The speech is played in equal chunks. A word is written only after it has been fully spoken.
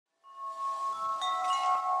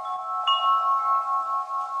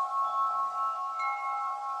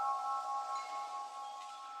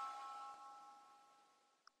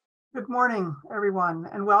Good morning, everyone,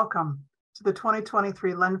 and welcome to the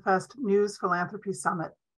 2023 Lenfest News Philanthropy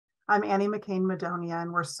Summit. I'm Annie McCain-Madonia,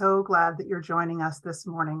 and we're so glad that you're joining us this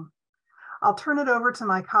morning. I'll turn it over to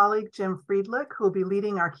my colleague, Jim Friedlich, who will be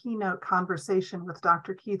leading our keynote conversation with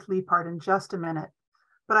Dr. Keith Leaphart in just a minute.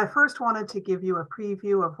 But I first wanted to give you a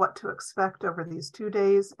preview of what to expect over these 2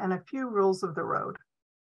 days and a few rules of the road.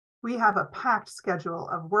 We have a packed schedule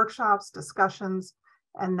of workshops, discussions,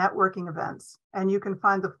 and networking events, and you can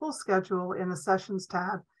find the full schedule in the Sessions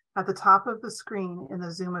tab at the top of the screen in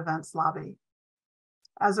the Zoom events lobby.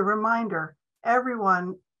 As a reminder,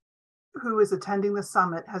 everyone who is attending the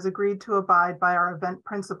summit has agreed to abide by our event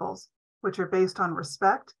principles, which are based on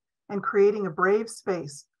respect and creating a brave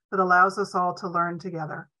space that allows us all to learn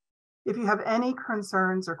together. If you have any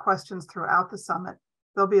concerns or questions throughout the summit,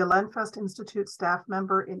 there'll be a Lenfest Institute staff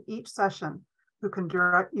member in each session who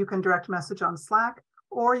you can direct message on Slack,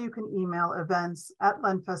 or you can email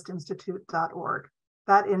events@lenfestinstitute.org.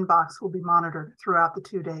 That inbox will be monitored throughout the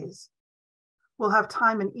 2 days. We'll have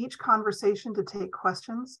time in each conversation to take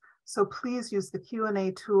questions, so please use the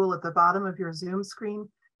Q&A tool at the bottom of your Zoom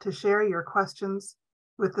screen to share your questions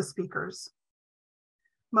with the speakers.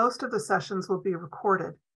 Most of the sessions will be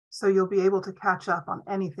recorded, so you'll be able to catch up on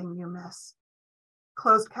anything you miss.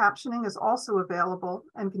 Closed captioning is also available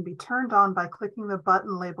and can be turned on by clicking the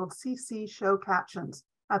button labeled CC Show Captions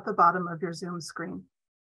at the bottom of your Zoom screen.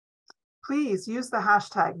 Please use the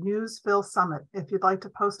hashtag NewsPhilSummit if you'd like to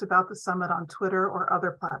post about the summit on Twitter or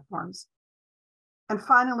other platforms. And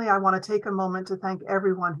finally, I want to take a moment to thank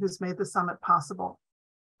everyone who's made the summit possible.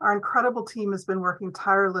 Our incredible team has been working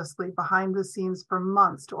tirelessly behind the scenes for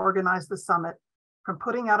months to organize the summit, from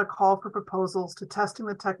putting out a call for proposals to testing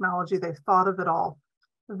the technology. They've thought of it all.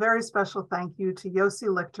 A very special thank you to Yossi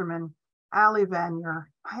Lichterman, Ali Vanier,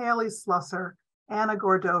 Haley Slusser, Anna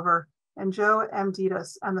Gordover, and Joe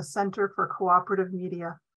Amditas and the Center for Cooperative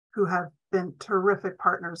Media, who have been terrific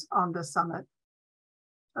partners on this summit.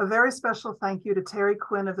 A very special thank you to Terry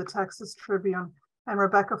Quinn of the Texas Tribune and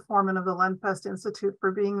Rebecca Foreman of the Lenfest Institute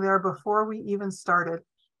for being there before we even started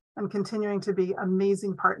and continuing to be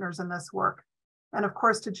amazing partners in this work. And of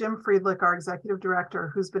course, to Jim Friedlich, our executive director,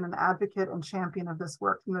 who's been an advocate and champion of this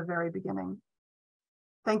work from the very beginning.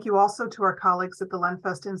 Thank you also to our colleagues at the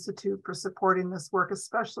Lenfest Institute for supporting this work,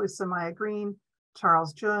 especially Samaya Green,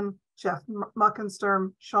 Charles Jun, Jeff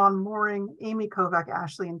Muckensturm, Sean Mooring, Amy Kovac,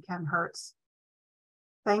 Ashley, and Ken Hertz.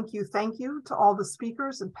 Thank you to all the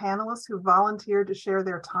speakers and panelists who volunteered to share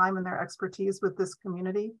their time and their expertise with this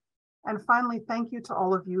community. And finally, thank you to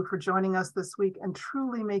all of you for joining us this week and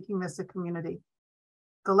truly making this a community.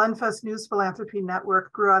 The Lenfest News Philanthropy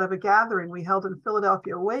Network grew out of a gathering we held in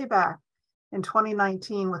Philadelphia way back in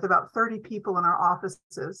 2019 with about 30 people in our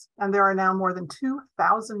offices, and there are now more than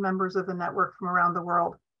 2,000 members of the network from around the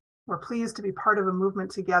world. We're pleased to be part of a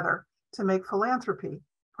movement together to make philanthropy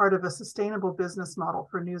part of a sustainable business model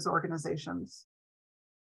for news organizations.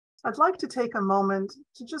 I'd like to take a moment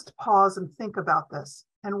to just pause and think about this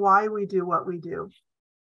and why we do what we do.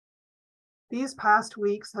 These past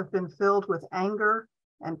weeks have been filled with anger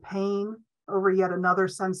and pain over yet another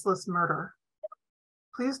senseless murder.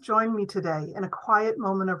 Please join me today in a quiet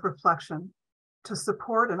moment of reflection to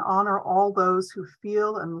support and honor all those who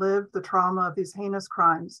feel and live the trauma of these heinous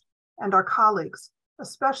crimes, and our colleagues,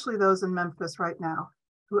 especially those in Memphis right now,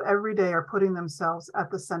 who every day are putting themselves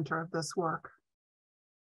at the center of this work.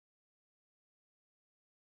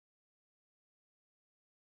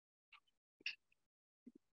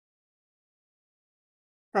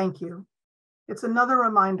 Thank you. It's another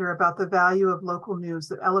reminder about the value of local news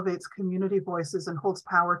that elevates community voices and holds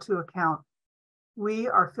power to account. We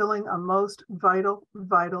are filling a most vital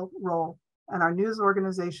role, and our news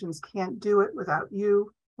organizations can't do it without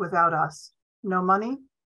you, without us. No money,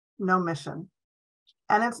 no mission.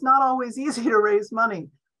 And it's not always easy to raise money.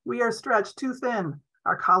 We are stretched too thin.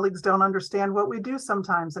 Our colleagues don't understand what we do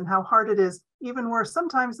sometimes and how hard it is. Even worse,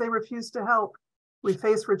 sometimes they refuse to help. We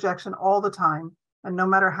face rejection all the time. And no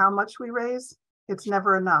matter how much we raise, it's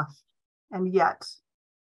never enough. And yet,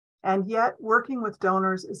 working with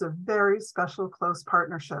donors is a very special, close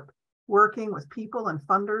partnership. Working with people and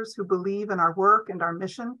funders who believe in our work and our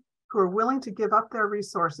mission, who are willing to give up their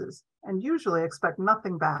resources and usually expect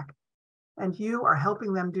nothing back. And you are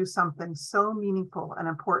helping them do something so meaningful and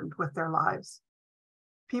important with their lives.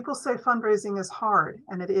 People say fundraising is hard,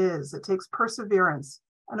 and it is. It takes perseverance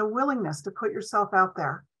and a willingness to put yourself out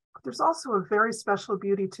there. There's also a very special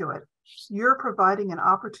beauty to it. You're providing an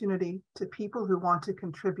opportunity to people who want to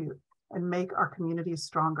contribute and make our communities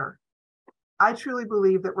stronger. I truly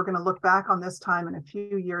believe that we're going to look back on this time in a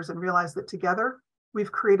few years and realize that together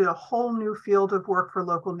We've created a whole new field of work for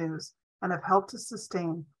local news and have helped to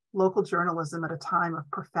sustain local journalism at a time of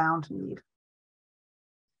profound need.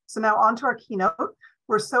 So now on to our keynote.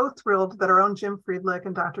 We're so thrilled that our own Jim Friedlich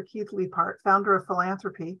and Dr. Keith Leaphart, founder of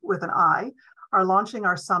Philanthropy with an I, are launching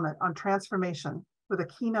our summit on transformation with a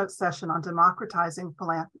keynote session on democratizing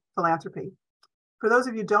philanthropy. For those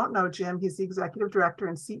of you who don't know Jim, he's the executive director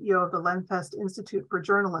and CEO of the Lenfest Institute for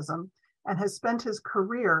Journalism and has spent his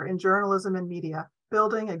career in journalism and media,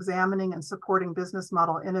 building, examining, and supporting business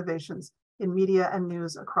model innovations in media and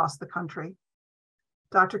news across the country.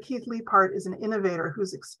 Dr. Keith Leaphart is an innovator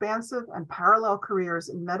whose expansive and parallel careers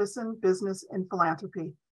in medicine, business, and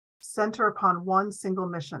philanthropy center upon one single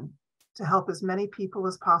mission: to help as many people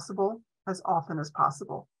as possible, as often as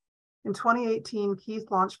possible. In 2018,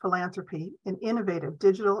 Keith launched Philanthropy, an innovative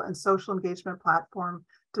digital and social engagement platform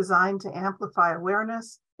designed to amplify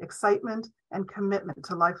awareness, excitement, and commitment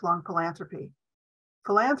to lifelong philanthropy.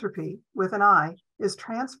 Philanthropy, with an I, is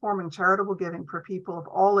transforming charitable giving for people of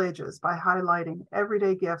all ages by highlighting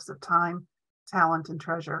everyday gifts of time, talent, and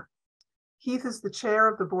treasure. Keith is the chair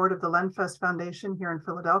of the board of the Lenfest Foundation here in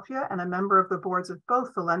Philadelphia and a member of the boards of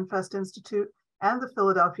both the Lenfest Institute and the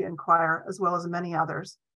Philadelphia Inquirer, as well as many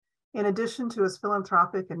others. In addition to his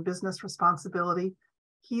philanthropic and business responsibility,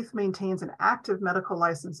 Keith maintains an active medical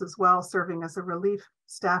license as well, serving as a relief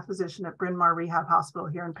staff physician at Bryn Mawr Rehab Hospital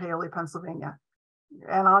here in Paoli, Pennsylvania.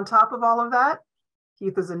 And on top of all of that,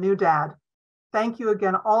 Keith is a new dad. Thank you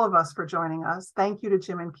again, all of us, for joining us. Thank you to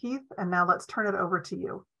Jim and Keith. And now let's turn it over to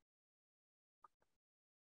you.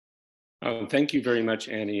 Thank you very much,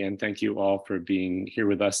 Annie, and thank you all for being here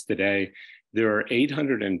with us today. There are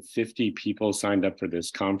 850 people signed up for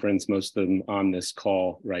this conference, most of them on this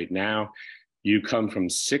call right now. You come from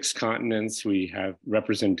 6 continents. We have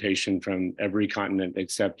representation from every continent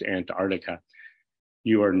except Antarctica.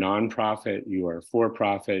 You are nonprofit, you are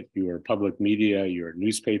for-profit, you are public media, you are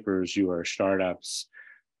newspapers, you are startups,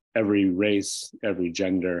 every race, every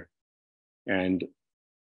gender. And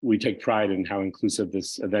we take pride in how inclusive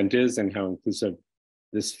this event is and how inclusive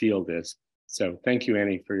this field is. So thank you,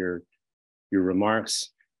 Annie, for your remarks.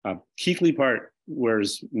 Keith Leaphart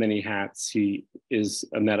wears many hats. He is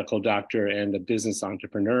a medical doctor and a business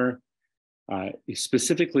entrepreneur,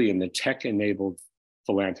 specifically in the tech-enabled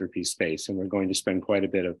philanthropy space, and we're going to spend quite a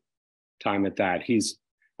bit of time at that. He's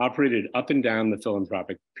operated up and down the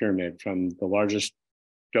philanthropic pyramid, from the largest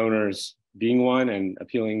donors being one and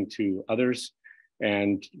appealing to others,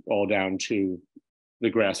 and all down to the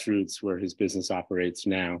grassroots where his business operates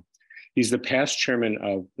now. He's the past chairman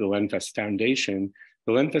of the Lenfest Foundation.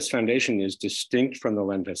 The Lenfest Foundation is distinct from the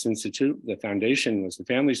Lenfest Institute. The foundation was the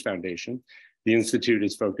family's foundation. The Institute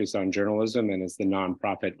is focused on journalism and is the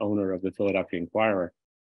nonprofit owner of the Philadelphia Inquirer.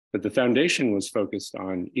 But the foundation was focused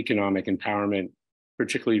on economic empowerment,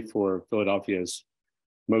 particularly for Philadelphia's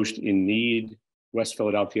most in need, West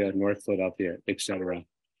Philadelphia, North Philadelphia, et cetera.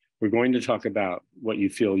 We're going to talk about what you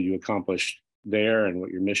feel you accomplished there and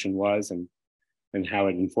what your mission was and how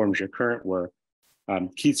it informs your current work.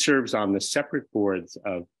 Keith serves on the separate boards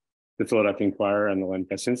of the Philadelphia Inquirer and the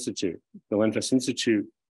Lenfest Institute. The Lenfest Institute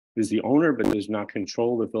is the owner, but does not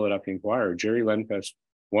control the Philadelphia Inquirer. Jerry Lenfest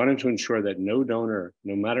wanted to ensure that no donor,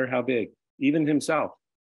 no matter how big, even himself,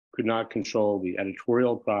 could not control the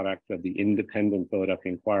editorial product of the independent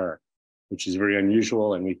Philadelphia Inquirer, which is very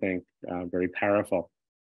unusual and we think very powerful.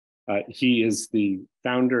 He is the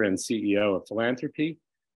founder and CEO of Philanthropy,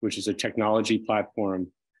 which is a technology platform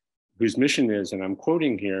whose mission is, and I'm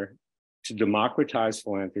quoting here, to democratize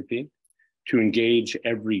philanthropy, to engage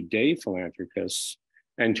everyday philanthropists,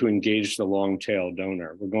 and to engage the long tail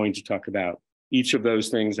donor. We're going to talk about each of those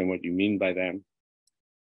things and what you mean by them.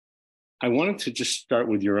 I wanted to just start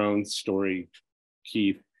with your own story,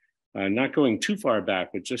 Keith, not going too far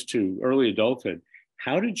back, but just to early adulthood.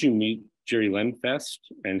 How did you meet Jerry Lenfest,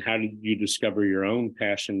 and how did you discover your own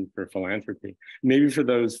passion for philanthropy? Maybe for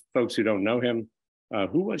those folks who don't know him,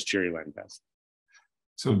 who was Jerry Lenfest?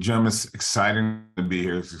 So, Jim, it's exciting to be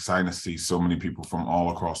here. It's exciting to see so many people from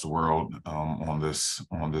all across the world on this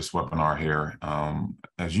webinar here.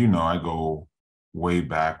 As you know, I go way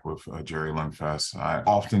back with Jerry Lenfest. I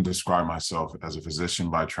often describe myself as a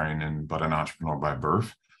physician by training, but an entrepreneur by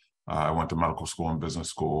birth. I went to medical school and business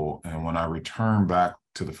school, and when I returned back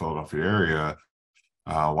to the Philadelphia area,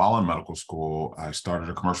 while in medical school, I started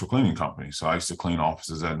a commercial cleaning company. So I used to clean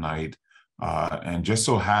offices at night. And just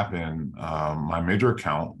so happened, my major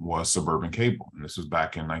account was Suburban Cable. And this was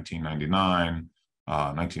back in 1999,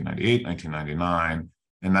 1998, 1999.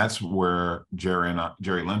 And that's where Jerry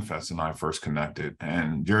Lenfest and I first connected.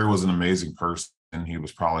 And Jerry was an amazing person. He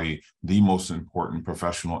was probably the most important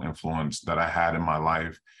professional influence that I had in my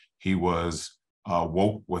life. He was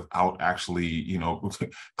woke without actually,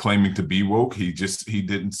 claiming to be woke. He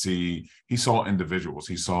saw individuals.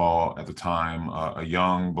 He saw at the time a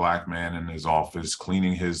young Black man in his office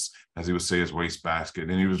cleaning his, as he would say, his wastebasket.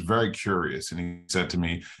 And he was very curious. And he said to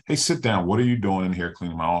me, "Hey, sit down. What are you doing in here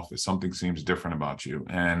cleaning my office? Something seems different about you."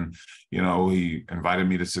 And, he invited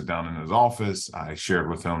me to sit down in his office. I shared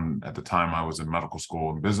with him at the time I was in medical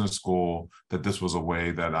school and business school, that this was a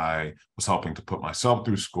way that I was helping to put myself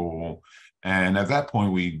through school. And at that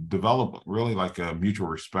point, we developed really like a mutual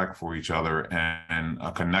respect for each other and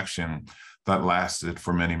a connection that lasted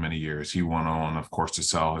for many, many years. He went on, of course, to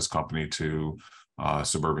sell his company to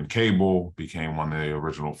Suburban Cable, became one of the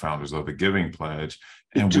original founders of the Giving Pledge.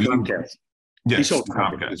 And Comcast. Yes,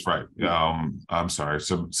 Comcast, right. I'm sorry.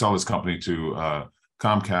 So sell his company to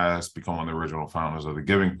Comcast, become one of the original founders of the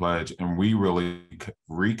Giving Pledge. And we really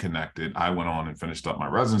reconnected. I went on and finished up my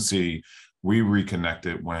residency. We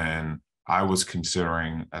reconnected when I was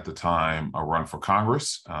considering at the time a run for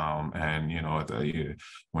Congress. When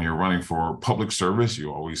you're running for public service,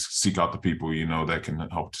 you always seek out the people, that can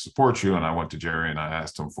help to support you. And I went to Jerry and I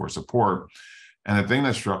asked him for support. And the thing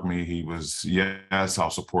that struck me, he was, "Yes, I'll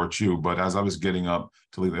support you." But as I was getting up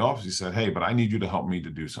to leave the office, he said, "Hey, but I need you to help me to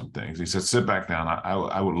do some things." He said, "Sit back down.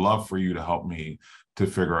 I would love for you to help me to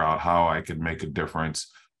figure out how I could make a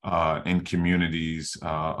difference in communities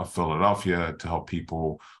of Philadelphia to help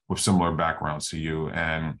people with similar backgrounds to you."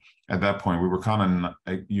 And at that point, we were kind of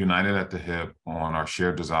united at the hip on our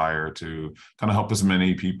shared desire to kind of help as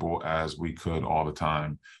many people as we could all the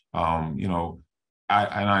time.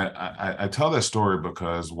 I tell that story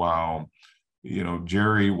because while,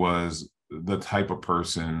 Jerry was the type of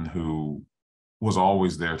person who was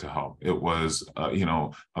always there to help. It was,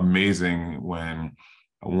 amazing when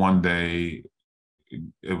one day,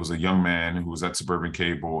 it was a young man who was at Suburban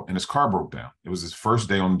Cable and his car broke down. It was his first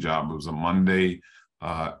day on the job. It was a Monday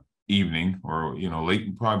evening or,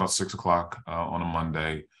 late, probably about 6 o'clock on a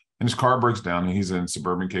Monday. And his car breaks down and he's in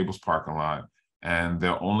Suburban Cable's parking lot. And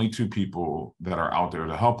the only two people that are out there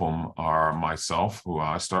to help him are myself, who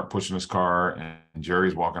I start pushing his car, and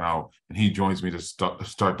Jerry's walking out and he joins me to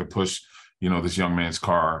start to push, this young man's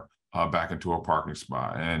car back into a parking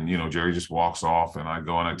spot. And, Jerry just walks off and I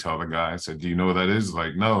go and I tell the guy, I said, "Do you know what that is?"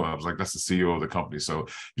 Like, "No." I was like, "That's the CEO of the company." So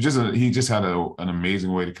he just had an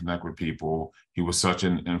amazing way to connect with people. He was such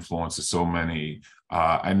an influence to so many.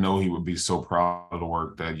 I know he would be so proud of the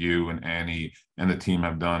work that you and Annie and the team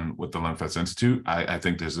have done with the Lenfest Institute. I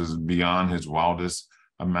think this is beyond his wildest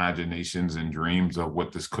imaginations and dreams of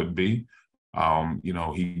what this could be.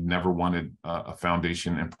 He never wanted a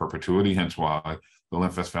foundation in perpetuity, hence why the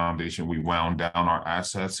Lenfest Foundation, we wound down our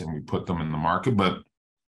assets and we put them in the market. But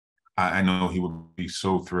I know he would be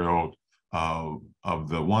so thrilled of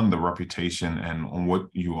the reputation and on what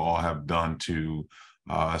you all have done to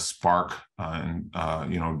spark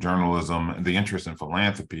journalism, the interest in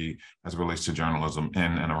philanthropy as it relates to journalism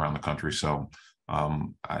in and around the country. So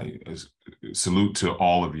I salute to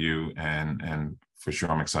all of you, and for sure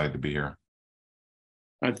I'm excited to be here.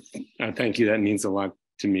 Thank you. That means a lot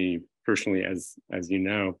to me personally, as you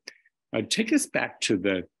know. Take us back to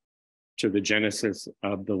the genesis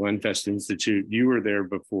of the Lenfest Institute. You were there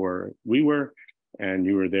before we were, and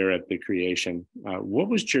you were there at the creation. What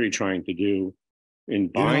was Jerry trying to do in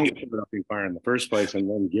buying a Philanthropi fire in the first place and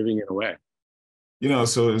then giving it away?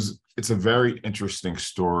 So it's a very interesting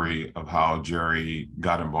story of how Jerry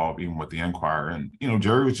got involved even with the Enquirer. And,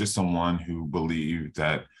 Jerry was just someone who believed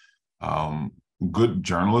that good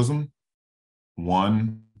journalism,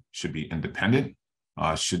 one, should be independent,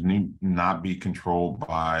 should not be controlled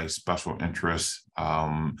by special interests,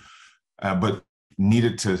 but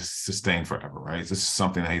needed to sustain forever, right? This is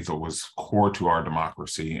something that he thought was core to our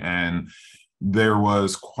democracy. And there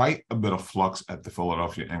was quite a bit of flux at the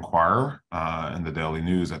Philadelphia Enquirer and the Daily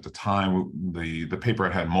News at the time. The paper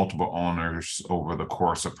had multiple owners over the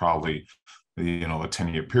course of probably a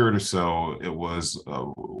 10-year period or so. It was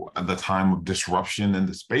at the time of disruption in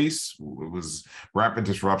the space. It was rapid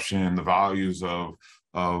disruption. The values of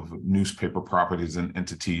newspaper properties and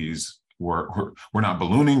entities were not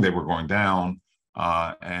ballooning. They were going down.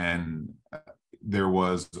 And there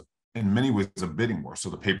was, in many ways, a bidding war. So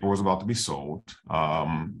the paper was about to be sold.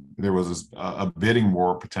 There was a bidding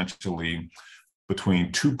war potentially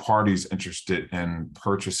between two parties interested in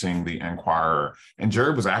purchasing the Enquirer. And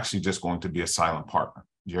Jerry was actually just going to be a silent partner.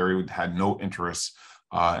 Jerry had no interest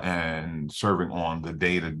in serving on the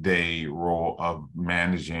day-to-day role of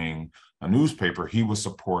managing a newspaper. He was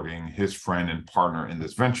supporting his friend and partner in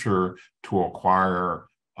this venture to acquire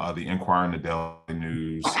the Inquirer and the Daily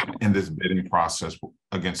News in this bidding process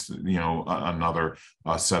against, another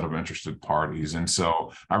set of interested parties. And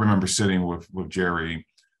so I remember sitting with Jerry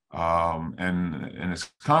and in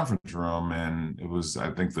his conference room, and it was,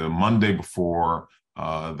 I think, the Monday before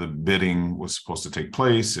the bidding was supposed to take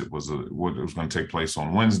place. It was going to take place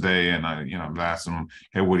on Wednesday, and I asked him,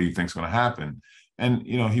 "Hey, what do you think is going to happen?" And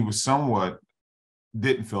he was somewhat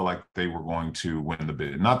didn't feel like they were going to win the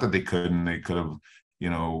bid. Not that they couldn't; they could have,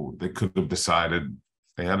 they could have decided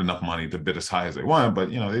they had enough money to bid as high as they wanted. But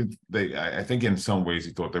I think in some ways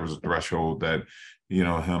he thought there was a threshold that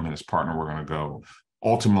him and his partner were going to go.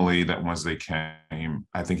 Ultimately, that Wednesday came,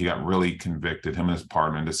 I think he got really convicted, him and his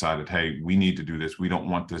partner, and decided, hey, we need to do this. We don't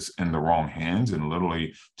want this in the wrong hands. And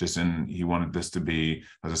literally he wanted this to be,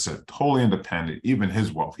 as I said, totally independent. Even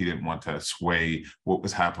his wealth, he didn't want to sway what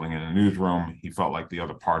was happening in the newsroom. He felt like the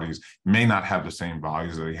other parties may not have the same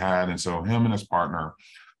values that he had. And so him and his partner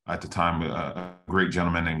at the time, a great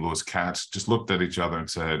gentleman named Louis Katz, just looked at each other and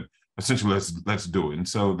said, essentially, let's do it. And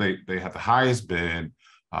so they had the highest bid.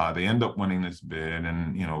 They end up winning this bid,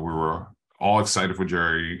 and we were all excited for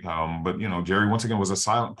Jerry. But Jerry once again was a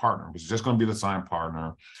silent partner. It was just going to be the silent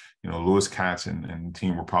partner. Louis Katz and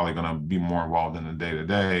team were probably going to be more involved in the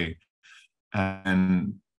day-to-day.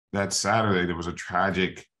 And that Saturday there was a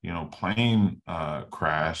tragic, plane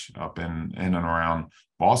crash up in and around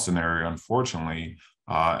Boston area, unfortunately.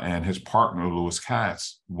 And his partner Louis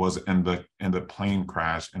Katz was in the plane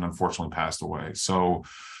crash and unfortunately passed away. So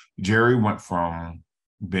Jerry went from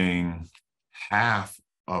being half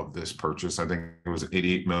of this purchase, I think it was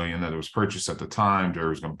 88 million that it was purchased at the time. Jerry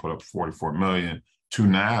was going to put up 44 million to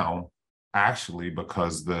now, actually,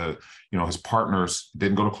 because his partners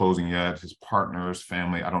didn't go to closing yet. His partner's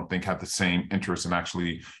family, I don't think, had the same interest in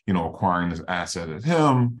actually, acquiring this asset as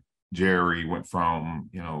him. Jerry went from,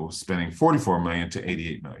 spending 44 million to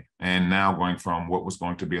 88 million, and now going from what was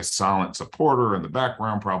going to be a silent supporter in the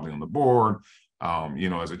background, probably on the board,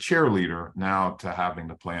 as a cheerleader, now to having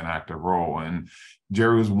to play an active role. And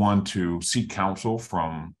Jerry was one to seek counsel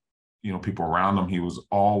from, people around him. He was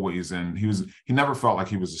always he never felt like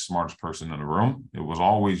he was the smartest person in the room. It was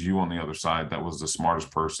always you on the other side that was the smartest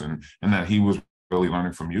person, and that he was really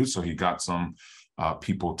learning from you. So he got some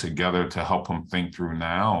people together to help him think through,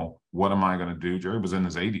 now, what am I going to do? Jerry was in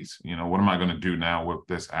his 80s. What am I going to do now with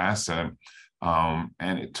this asset?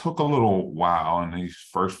 And it took a little while, and he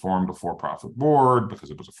first formed a for-profit board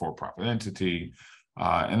because it was a for-profit entity.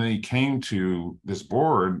 And then he came to this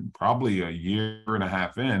board probably a year and a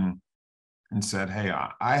half in and said, hey,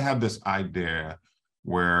 I have this idea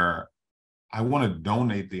where I want to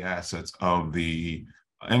donate the assets of the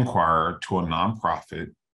Inquirer to a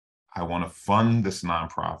nonprofit. I want to fund this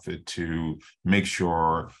nonprofit to make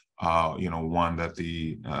sure one, that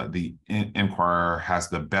the Inquirer has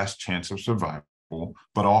the best chance of survival,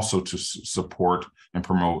 but also to support and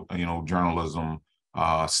promote, journalism,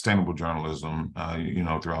 sustainable journalism,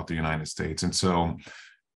 throughout the United States. And so,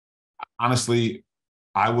 honestly,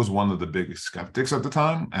 I was one of the biggest skeptics at the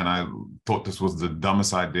time, and I thought this was the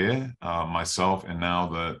dumbest idea myself, and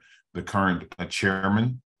now the current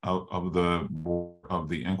chairman of the board of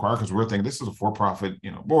the Inquirer, because we're thinking this is a for-profit,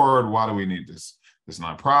 board. Why do we need this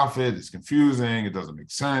nonprofit? It's confusing. It doesn't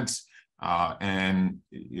make sense. And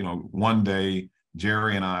one day,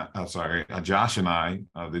 Jerry and Josh and I,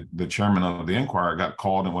 the chairman of the Inquirer, got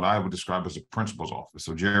called in what I would describe as a principal's office.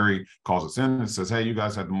 So Jerry calls us in and says, "Hey, you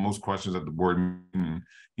guys had the most questions at the board meeting.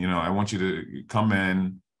 I want you to come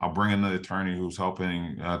in. I'll bring in the attorney who's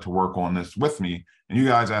helping to work on this with me, and you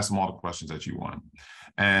guys ask them all the questions that you want."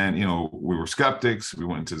 And we were skeptics. We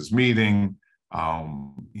went into this meeting.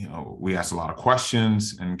 We asked a lot of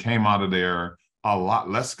questions and came out of there a lot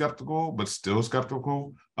less skeptical, but still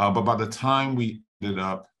skeptical. But by the time we ended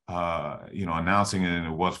up, announcing it and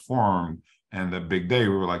it was formed, and the big day,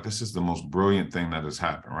 we were like, this is the most brilliant thing that has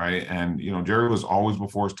happened, right? And, Jerry was always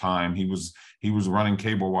before his time. He was running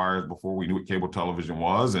cable wires before we knew what cable television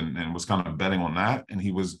was, and was kind of betting on that. And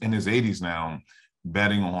he was in his 80s now,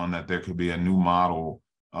 betting on that there could be a new model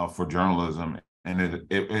for journalism. And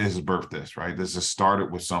it has birthed this, right? This has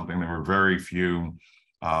started with something. There were very few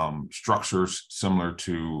structures similar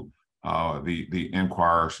to the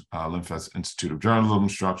Inquirer's Lenfest Institute of Journalism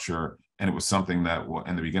structure. And it was something that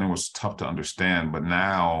in the beginning was tough to understand, but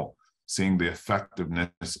now seeing the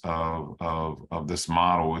effectiveness of this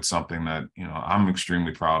model, it's something that, I'm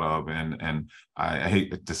extremely proud of. And I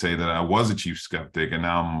hate to say that I was a chief skeptic, and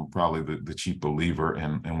now I'm probably the chief believer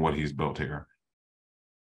in what he's built here.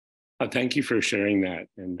 Thank you for sharing that.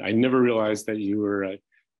 And I never realized that you were a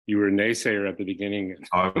naysayer at the beginning.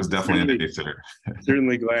 I was definitely a naysayer.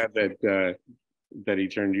 Certainly glad that that he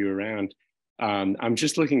turned you around. I'm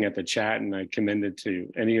just looking at the chat, and I commend it to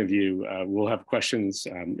any of you. We'll have questions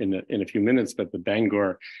in a few minutes, but the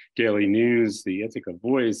Bangor Daily News, the Ithaca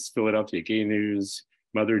Voice, Philadelphia Gay News,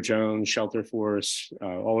 Mother Jones, Shelter Force,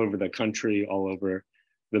 all over the country, all over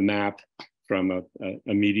the map from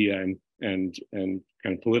a media and kind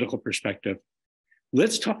of political perspective.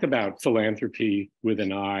 Let's talk about philanthropy with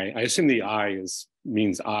an I. I assume the I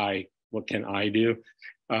means I. What can I do?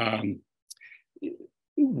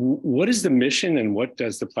 What is the mission and what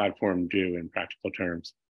does the platform do in practical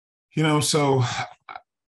terms? So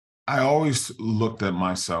I always looked at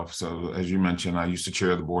myself. So as you mentioned, I used to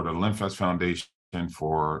chair the board of the Lenfest Foundation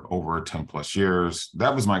for over 10 plus years.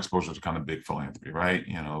 That was my exposure to kind of big philanthropy, right?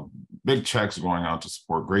 Big checks going out to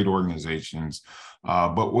support great organizations.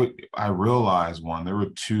 But what I realized, there were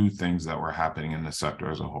two things that were happening in the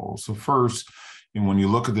sector as a whole. So first, when you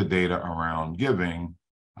look at the data around giving,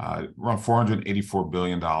 around $484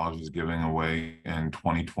 billion was given away in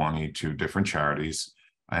 2020 to different charities.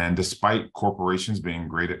 And despite corporations being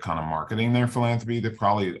great at kind of marketing their philanthropy,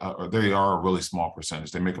 they are a really small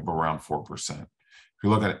percentage. They make up around 4%. If you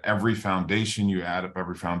look at every foundation, you add up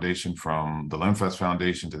every foundation from the Lenfest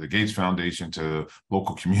Foundation to the Gates Foundation to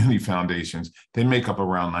local community foundations, they make up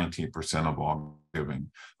around 19% of all giving.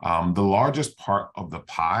 The largest part of the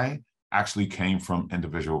pie actually came from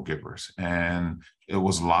individual givers. And it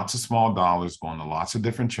was lots of small dollars going to lots of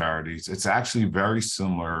different charities. It's actually very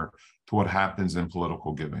similar to what happens in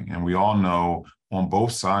political giving. And we all know on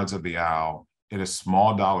both sides of the aisle, it is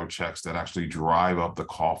small dollar checks that actually drive up the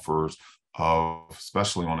coffers of,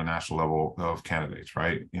 especially on a national level, of candidates,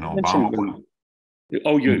 right? Obama.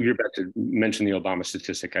 Oh, you're about to mention the Obama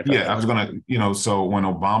statistic. I was going to, so when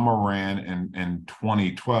Obama ran in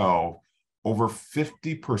 2012, over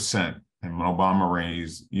 50%, and when Obama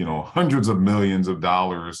raised, hundreds of millions of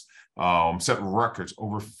dollars, set records,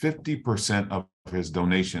 over 50% of his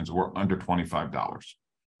donations were under $25,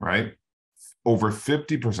 right? Over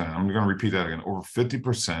 50%, I'm going to repeat that again, over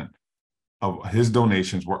 50% of his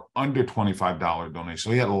donations were under $25 donations. So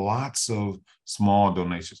he had lots of small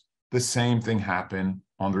donations. The same thing happened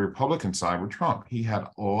on the Republican side with Trump. He had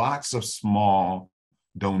lots of small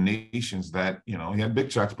donations that, he had big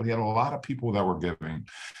checks, but he had a lot of people that were giving.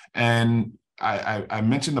 And I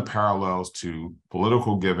mentioned the parallels to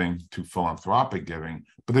political giving, to philanthropic giving,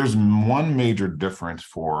 but there's one major difference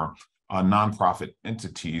for nonprofit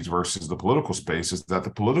entities versus the political space is that the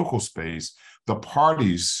political space, the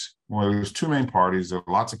parties, there's two main parties, there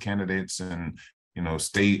are lots of candidates in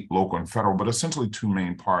state, local, and federal, but essentially two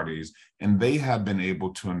main parties, and they have been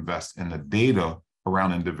able to invest in the data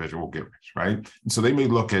around individual givers, right? And so they may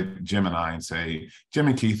look at Jim and I and say, Jim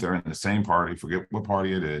and Keith are in the same party, forget what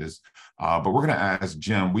party it is, but we're gonna ask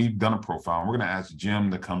Jim, we've done a profile, we're gonna ask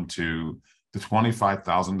Jim to come to the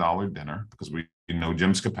 $25,000 dinner because we know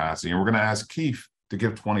Jim's capacity, and we're gonna ask Keith to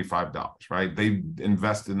give $25, right? They've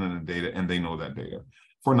invested in the data and they know that data.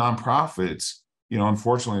 For nonprofits,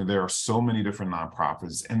 unfortunately, there are so many different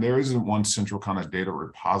nonprofits, and there isn't one central kind of data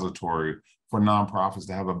repository for nonprofits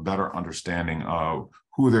to have a better understanding of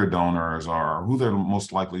who their donors are, who their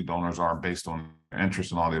most likely donors are based on their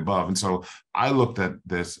interest and all the above. And so I looked at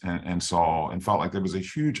this and saw and felt like there was a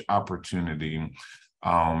huge opportunity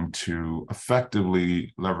to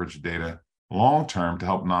effectively leverage data long-term to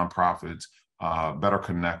help nonprofits better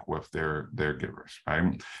connect with their givers,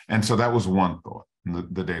 right? And so that was one thought,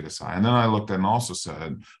 the data side. And then I looked at and also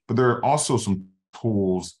said, but there are also some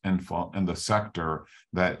tools in the sector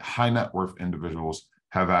that high net worth individuals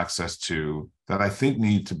have access to that I think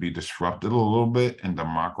need to be disrupted a little bit and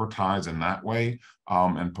democratized in that way,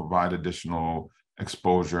 and provide additional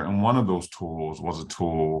exposure. And one of those tools was a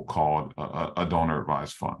tool called a donor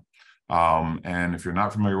advised fund. And if you're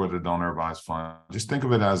not familiar with a donor advised fund, just think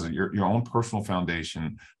of it as your own personal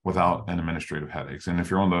foundation without an administrative headaches. And if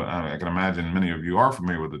you're I can imagine many of you are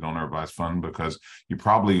familiar with the donor advised fund because you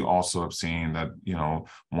probably also have seen that,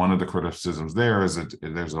 one of the criticisms there is that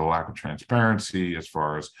there's a lack of transparency as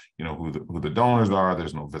far as, who the donors are.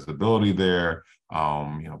 There's no visibility there.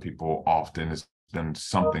 People often, it's been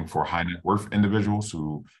something for high net worth individuals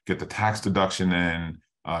who get the tax deduction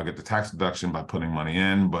by putting money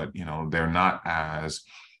in, but they're not as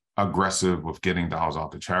aggressive with getting dollars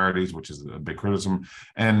out to charities, which is a big criticism.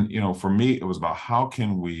 And for me, it was about how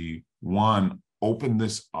can we, one, open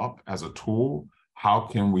this up as a tool? How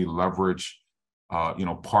can we leverage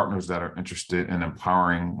partners that are interested in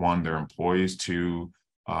empowering their employees to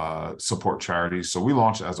support charities? So we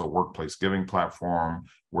launched as a workplace giving platform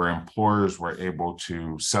where employers were able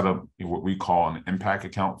to set up what we call an impact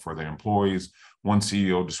account for their employees, one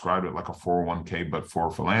CEO described it like a 401k, but for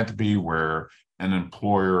philanthropy, where an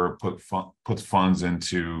employer puts funds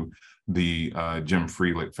into the Jim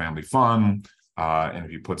Friedlich Family Fund. And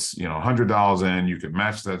if he puts, $100 in, you could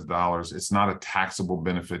match that dollars. It's not a taxable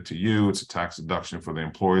benefit to you. It's a tax deduction for the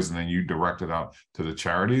employees, and then you direct it out to the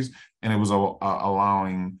charities. And it was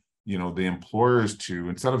allowing, the employers to,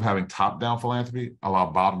 instead of having top-down philanthropy, allow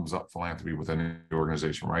bottoms-up philanthropy within the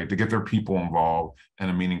organization, right? To get their people involved in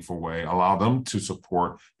a meaningful way, allow them to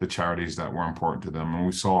support the charities that were important to them. And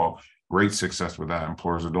we saw great success with that.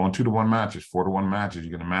 Employers are doing 2-to-1 matches, 4-to-1 matches.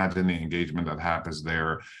 You can imagine the engagement that happens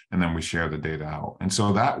there. And then we share the data out. And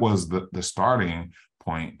so that was the starting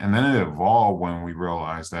point. And then it evolved when we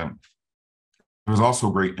realized that there was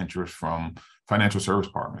also great interest from financial service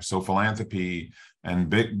partners. So philanthropy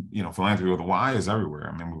and philanthropy with a Y is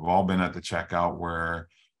everywhere. I mean, we've all been at the checkout where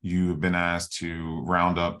you've been asked to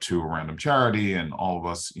round up to a random charity, and all of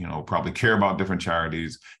us, probably care about different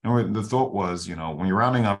charities. And the thought was, when you're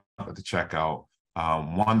rounding up at the checkout,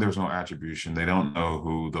 one, there's no attribution. They don't know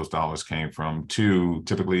who those dollars came from. Two,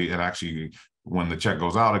 typically it actually, when the check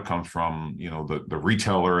goes out, it comes from, the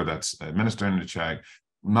retailer that's administering the check,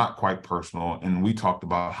 not quite personal. And we talked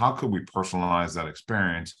about how could we personalize that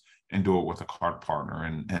experience and do it with a card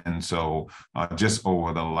partner. And so just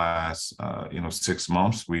over the last, 6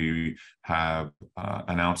 months, we have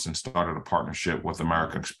announced and started a partnership with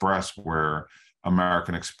American Express, where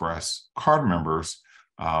American Express card members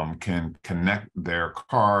can connect their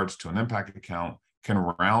cards to an impact account, can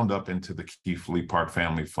round up into the Leaphart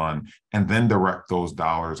Family Fund, and then direct those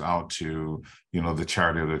dollars out to, the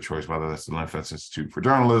charity of their choice, whether that's the Lenfest Institute for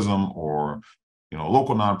Journalism or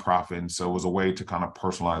local nonprofit. And so it was a way to kind of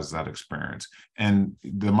personalize that experience. And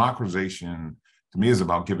democratization, to me, is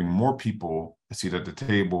about giving more people a seat at the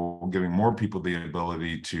table, giving more people the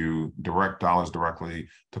ability to direct dollars directly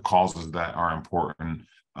to causes that are important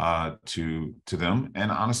to them.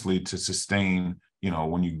 And honestly, to sustain,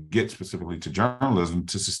 when you get specifically to journalism,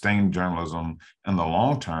 to sustain journalism in the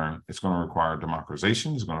long term, it's going to require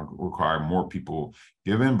democratization. It's going to require more people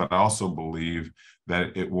giving, but I also believe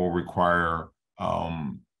that it will require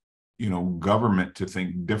government to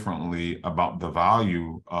think differently about the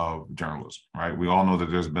value of journalism, right? We all know that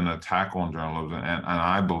there's been an attack on journalism, and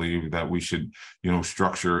I believe that we should,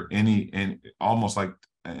 structure almost like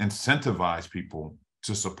incentivize people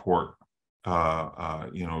to support,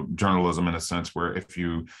 journalism, in a sense where if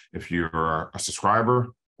you're a subscriber,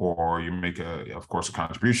 or you make of course, a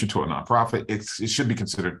contribution to a nonprofit, it should be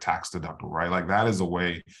considered tax deductible, right? Like that is a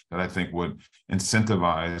way that I think would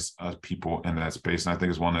incentivize people in that space. And I think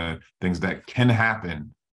it's one of the things that can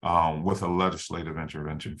happen with a legislative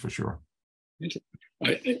intervention, for sure.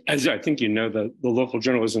 As I think the Local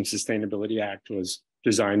Journalism Sustainability Act was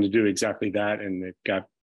designed to do exactly that, and it got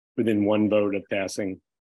within one vote of passing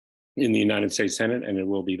in the United States Senate, and it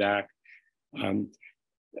will be that.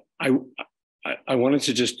 I wanted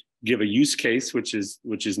to just give a use case, which is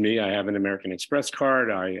me. I have an American Express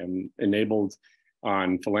card. I am enabled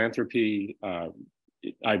on Philanthropy.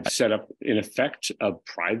 I've set up, in effect, a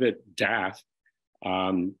private DAF,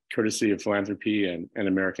 courtesy of Philanthropy and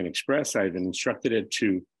American Express. I've instructed it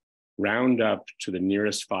to round up to the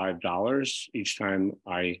nearest $5 each time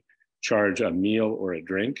I charge a meal or a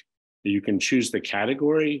drink. You can choose the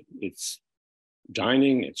category. It's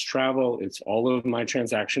dining, it's travel, it's all of my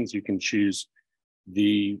transactions. You can choose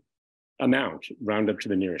the amount, round up to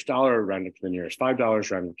the nearest dollar, round up to the nearest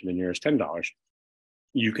 $5, round up to the nearest $10.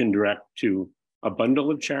 You can direct to a bundle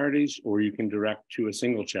of charities, or you can direct to a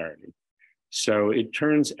single charity. So it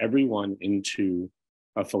turns everyone into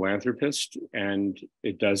a philanthropist, and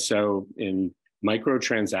it does so in micro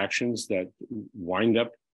transactions that wind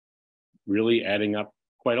up really adding up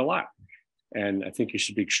quite a lot. And I think you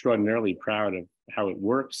should be extraordinarily proud of how it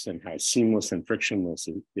works and how seamless and frictionless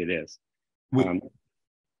it is. And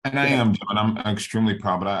I am, John, I'm extremely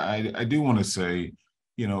proud, but I do want to say,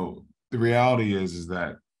 the reality is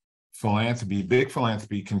that philanthropy, big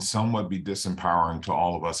philanthropy, can somewhat be disempowering to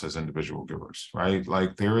all of us as individual givers, right?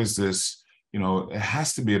 Like there is this, it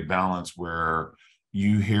has to be a balance where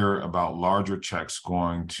you hear about larger checks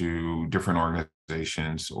going to different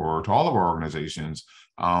organizations or to all of our organizations.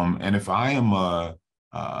 And if I am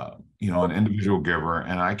an individual giver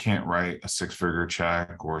and I can't write a 6-figure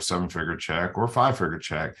check or a 7-figure check or a 5-figure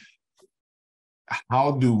check,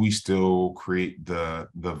 how do we still create the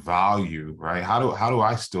value, right? How do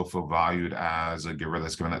I still feel valued as a giver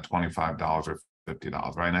that's given that $25 or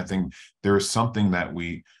 $50, right? And I think there is something that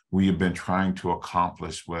we have been trying to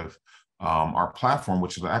accomplish with our platform,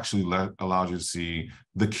 which actually allows you to see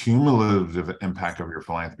the cumulative impact of your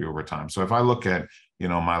philanthropy over time. So if I look at,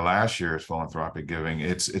 my last year's philanthropic giving,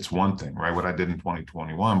 it's one thing, right? What I did in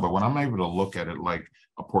 2021, but when I'm able to look at it like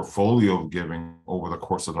a portfolio of giving over the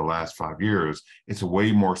course of the last 5 years, it's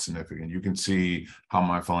way more significant. You can see how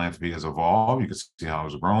my philanthropy has evolved. You can see how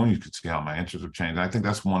it's grown. You can see how my interests have changed. I think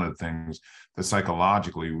that's one of the things that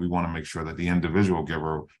psychologically we want to make sure that the individual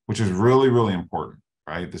giver, which is really, really important,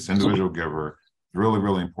 right? This individual giver, really,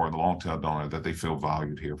 really important, the long tail donor, that they feel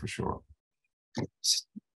valued here for sure.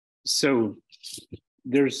 So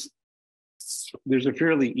there's a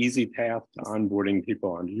fairly easy path to onboarding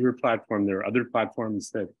people onto your platform. There are other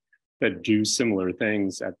platforms that do similar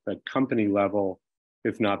things at the company level,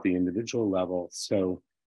 if not the individual level. So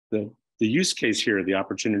the use case here, the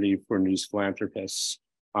opportunity for news philanthropists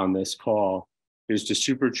on this call, is to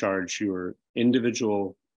supercharge your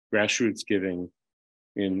individual grassroots giving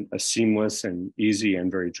in a seamless and easy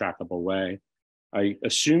and very trackable way. I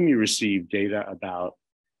assume you receive data about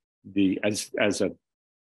as a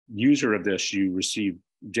user of this, you receive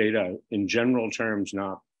data in general terms,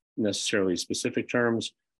 not necessarily specific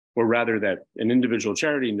terms, or rather that an individual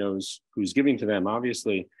charity knows who's giving to them,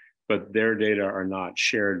 obviously, but their data are not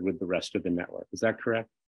shared with the rest of the network. Is that correct?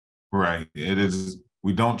 Right. It is.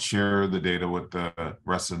 We don't share the data with the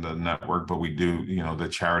rest of the network, but we do, the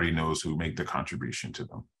charity knows who made the contribution to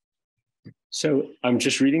them. So I'm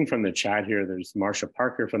just reading from the chat here. There's Marsha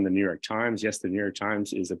Parker from the New York Times. Yes, the New York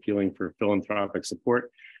Times is appealing for philanthropic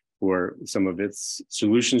support for some of its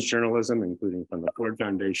solutions journalism, including from the Ford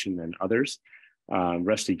Foundation and others.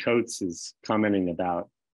 Rusty Coates is commenting about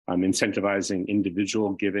incentivizing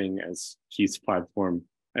individual giving as Keith's platform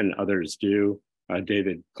and others do.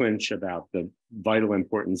 David Clinch about the vital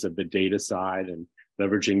importance of the data side and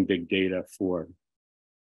leveraging big data for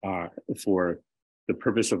the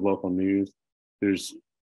purpose of local news. There's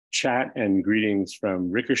chat and greetings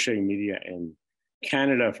from Ricochet Media in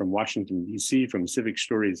Canada, from Washington, D.C., from Civic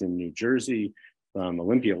Stories in New Jersey, from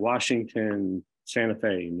Olympia, Washington, Santa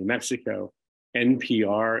Fe, New Mexico,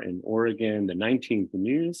 NPR in Oregon, the 19th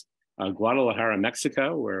News, Guadalajara,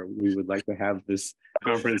 Mexico, where we would like to have this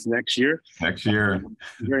conference next year. Next year. Thank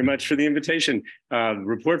you very much for the invitation.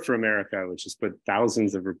 Report for America, which has put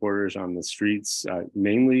thousands of reporters on the streets,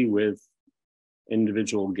 mainly with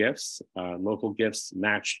individual gifts, local gifts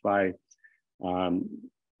matched by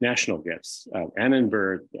national gifts.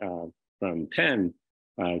 Annenberg from Penn,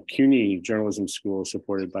 CUNY Journalism School,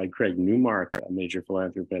 supported by Craig Newmark, a major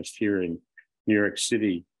philanthropist here in New York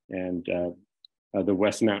City, and the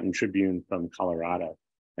West Mountain Tribune from Colorado,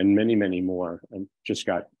 and many, many more. I just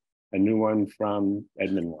got a new one from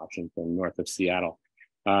Edmond, Washington, north of Seattle.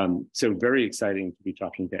 So very exciting to be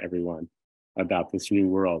talking to everyone about this new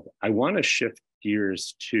world. I want to shift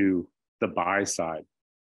gears to the buy side,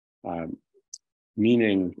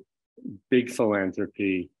 meaning big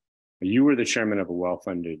philanthropy. You were the chairman of a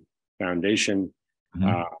well-funded foundation.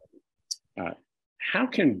 Mm-hmm. How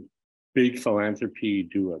can big philanthropy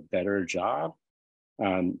do a better job?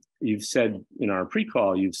 You've said in our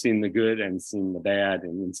pre-call, you've seen the good and seen the bad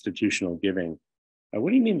in institutional giving. What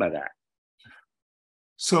do you mean by that?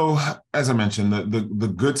 So, as I mentioned,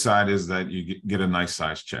 the good side is that you get a nice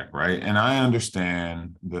size check, right? And I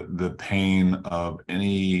understand the pain of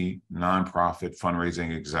any nonprofit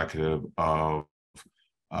fundraising executive of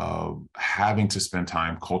having to spend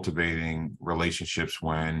time cultivating relationships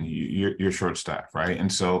when you're short-staffed, right?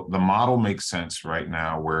 And so the model makes sense right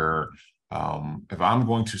now where if I'm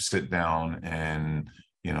going to sit down and,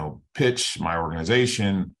 pitch my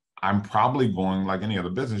organization, I'm probably going, like any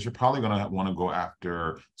other business, you're probably going to want to go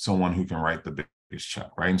after someone who can write the biggest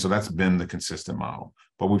check, right? And so that's been the consistent model.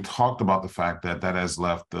 But we've talked about the fact that has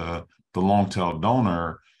left the long tail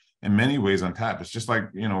donor in many ways untapped. It's just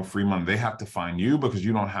like, free money. They have to find you because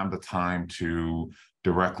you don't have the time to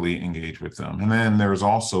directly engage with them. And then there's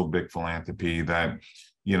also big philanthropy that,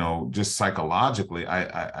 just psychologically,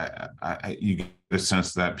 you get the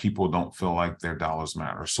sense that people don't feel like their dollars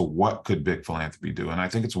matter. So what could big philanthropy do? And I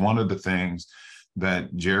think it's one of the things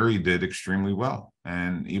that Jerry did extremely well.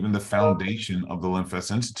 And even the foundation of the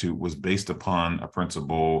Lenfest Institute was based upon a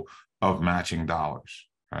principle of matching dollars,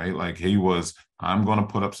 right? Like I'm going to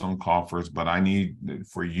put up some coffers, but I need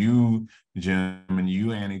for you, Jim, and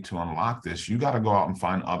you, Annie, to unlock this. You got to go out and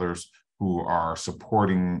find others who are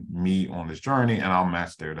supporting me on this journey, and I'll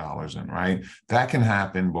match their dollars in, right? That can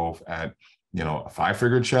happen both at, a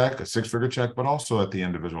 5-figure check, a 6-figure check, but also at the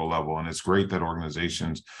individual level. And it's great that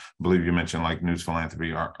organizations, I believe you mentioned like News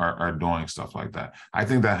Philanthropy, are doing stuff like that. I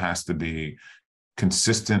think that has to be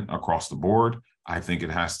consistent across the board. I think it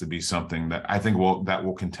has to be something that I think that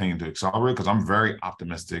will continue to accelerate, because I'm very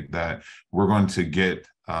optimistic that we're going to get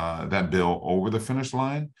that bill over the finish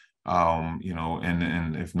line.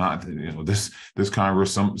 And if not, this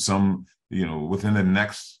Congress, some within the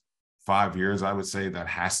next 5 years, I would say that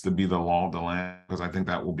has to be the law of the land, because I think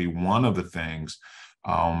that will be one of the things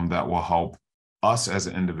that will help us as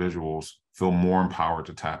individuals feel more empowered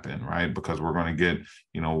to tap in, right? Because we're going to get,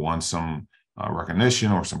 some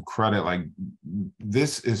recognition or some credit. Like,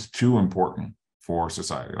 this is too important for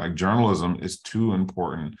society. Like, journalism is too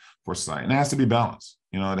important for society, and it has to be balanced.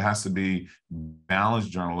 It has to be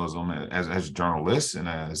balanced journalism as journalists and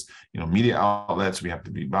as media outlets. We have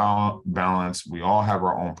to be balanced. We all have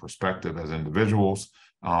our own perspective as individuals,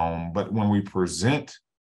 but when we present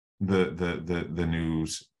the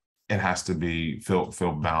news, it has to be feel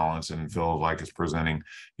balanced and feel like it's presenting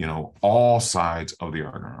all sides of the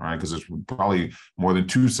argument, right? Because there's probably more than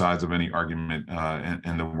two sides of any argument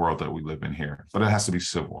in the world that we live in here, but it has to be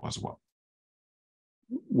civil as well.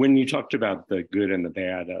 When you talked about the good and the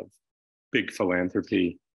bad of big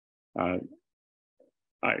philanthropy, I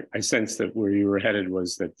sense that where you were headed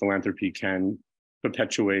was that philanthropy can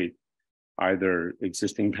perpetuate either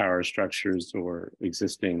existing power structures or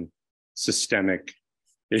existing systemic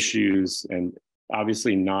issues. And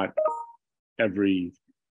obviously not every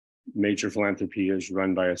major philanthropy is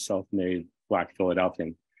run by a self-made Black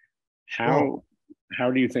Philadelphian. How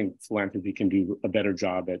do you think philanthropy can do a better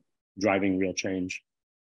job at driving real change?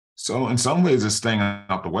 So in some ways, it's staying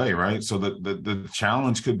out the way, right? So the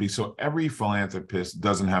challenge could be, so every philanthropist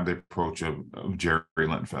doesn't have the approach of Jerry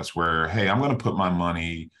Lenfest, where, hey, I'm going to put my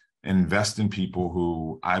money, invest in people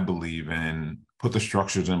who I believe in, put the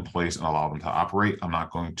structures in place and allow them to operate. I'm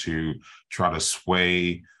not going to try to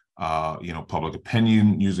sway, public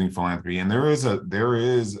opinion using philanthropy. And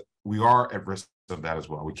we are at risk of that as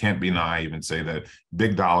well. We can't be naive and say that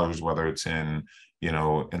big dollars, whether it's in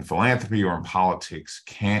philanthropy or in politics,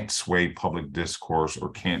 can't sway public discourse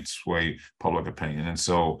or can't sway public opinion. And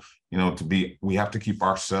so, we have to keep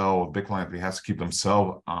ourselves, big philanthropy has to keep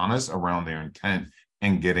themselves honest around their intent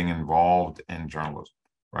in getting involved in journalism,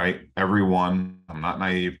 right? Everyone, I'm not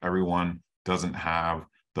naive, everyone doesn't have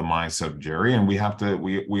the mindset of Jerry. And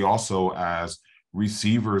we also, as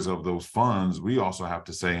receivers of those funds, we also have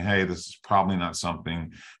to say, hey, this is probably not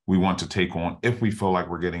something we want to take on if we feel like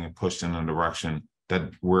we're getting pushed in a direction that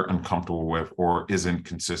we're uncomfortable with or isn't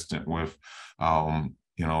consistent with,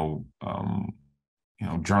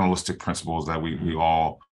 journalistic principles that we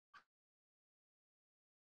all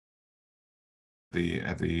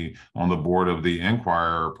on the board of the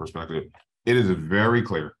Enquirer perspective. It is very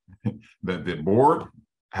clear that the board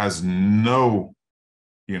has no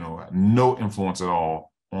influence at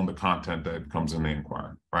all on the content that comes in the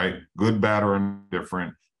Enquirer, right? Good, bad, or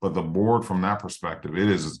indifferent. But the board, from that perspective, it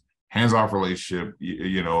is hands-off relationship,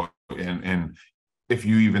 and if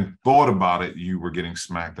you even thought about it, you were getting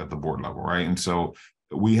smacked at the board level, right? And so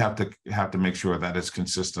we have to make sure that it's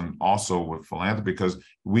consistent also with philanthropy, because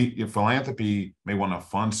philanthropy may want to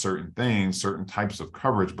fund certain things, certain types of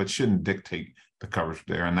coverage, but shouldn't dictate the coverage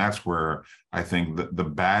there. And that's where I think the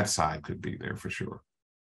bad side could be there for sure.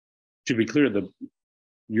 To be clear,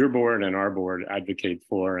 your board and our board advocate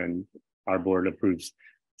for, and our board approves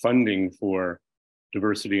funding for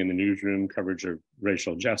diversity in the newsroom, coverage of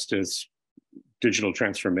racial justice, digital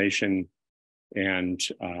transformation, and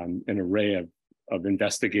an array of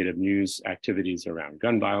investigative news activities around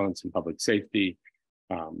gun violence and public safety,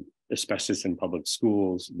 asbestos in public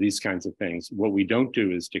schools, these kinds of things. What we don't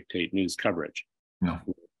do is dictate news coverage. No.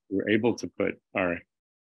 We're able to put our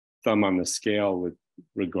thumb on the scale with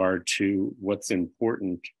regard to what's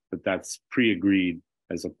important, but that's pre-agreed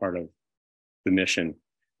as a part of the mission.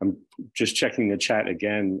 I'm just checking the chat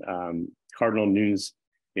again. Cardinal News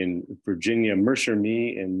in Virginia, Mercer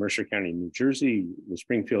Me in Mercer County, New Jersey, the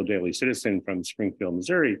Springfield Daily Citizen from Springfield,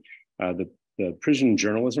 Missouri, the Prison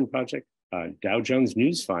Journalism Project, Dow Jones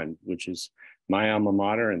News Fund, which is my alma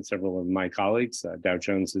mater and several of my colleagues. Dow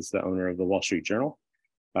Jones is the owner of the Wall Street Journal.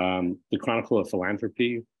 The Chronicle of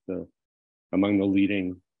Philanthropy, among the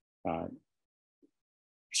leading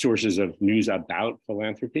sources of news about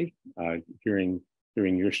philanthropy. Hearing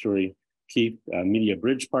your story, Keith, Media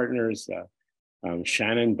Bridge Partners,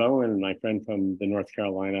 Shannon Bowen, my friend from the North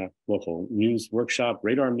Carolina local news workshop,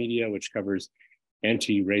 Radar Media, which covers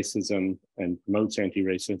anti-racism and promotes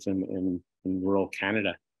anti-racism in rural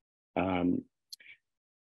Canada. I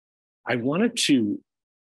wanted to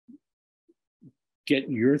get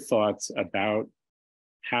your thoughts about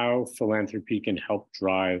how philanthropy can help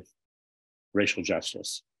drive racial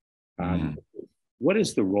justice. What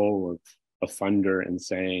is the role of a funder in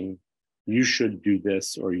saying, you should do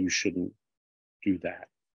this or you shouldn't do that?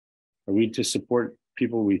 Are we to support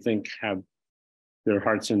people we think have their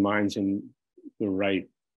hearts and minds in the right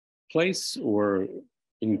place, or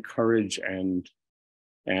encourage and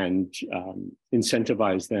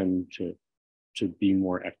incentivize them to be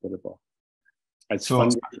more equitable? It's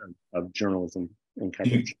fundamental of journalism and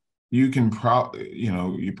coverage. You can probably,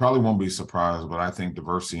 you probably won't be surprised, but I think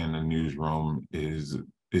diversity in the newsroom is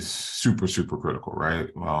super, super critical, right?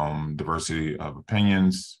 Diversity of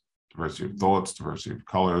opinions, diversity of thoughts, diversity of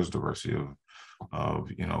colors, diversity of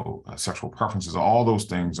sexual preferences. All those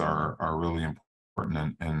things are really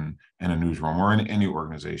important in a newsroom or in any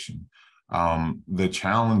organization. The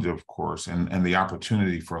challenge, of course, and the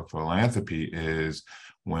opportunity for philanthropy is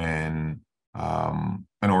when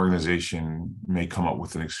an organization may come up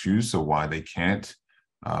with an excuse of why they can't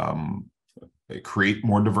create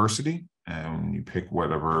more diversity, and you pick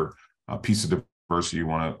whatever piece of diversity you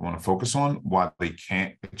want to focus on. Why they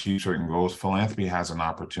can't achieve certain goals, philanthropy has an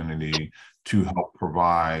opportunity to help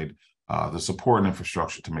provide the support and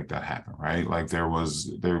infrastructure to make that happen, right? Like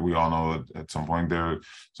we all know at some point there's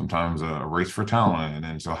sometimes a race for talent,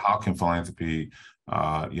 and so how can philanthropy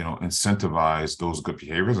incentivize those good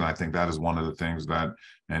behaviors? And I think that is one of the things that,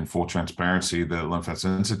 in full transparency, the Lenfest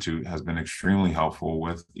Institute has been extremely helpful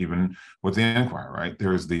with, even with the Inquirer, right?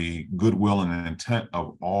 There's the goodwill and intent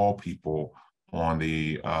of all people on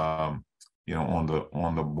the on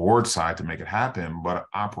the board side to make it happen, but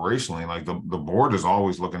operationally, like the board is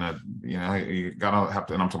always looking at, you gotta have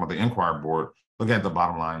to, and I'm talking about the Inquirer board, look at the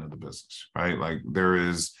bottom line of the business, right? Like there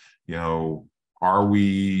is, where's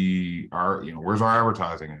our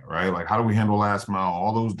advertising at, right? Like how do we handle last mile,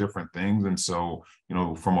 all those different things. And so,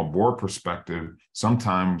 from a board perspective,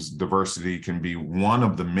 sometimes diversity can be one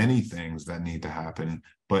of the many things that need to happen,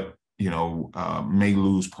 but may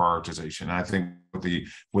lose prioritization. And I think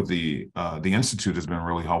what the Institute has been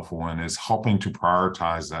really helpful in is helping to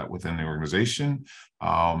prioritize that within the organization,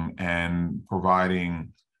 and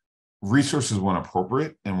providing resources when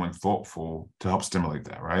appropriate and when thoughtful to help stimulate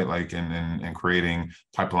that, right? Like and creating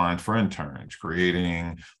pipelines for interns,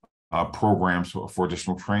 creating programs for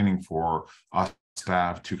additional training for us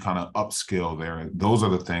staff to kind of upskill there. Those are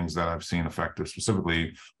the things that I've seen effective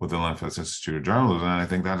specifically with the Lenfest Institute of Journalism. And I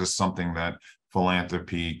think that is something that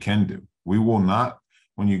philanthropy can do. We will not,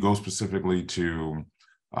 when you go specifically to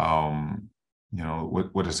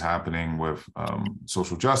what is happening with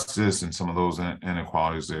social justice and some of those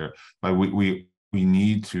inequalities there, like we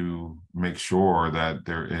need to make sure that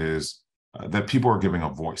there is that people are giving a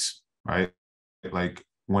voice, right? Like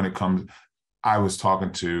when it comes, I was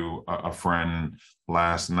talking to a friend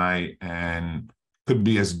last night, and could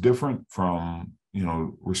be as different from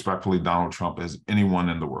respectfully Donald Trump as anyone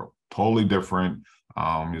in the world. Totally different.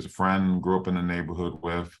 He's a friend, grew up in the neighborhood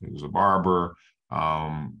with. He was a barber.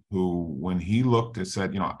 Who, when he looked and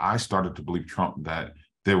said, I started to believe Trump, that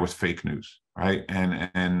there was fake news, right?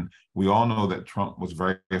 And we all know that Trump was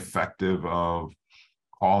very effective of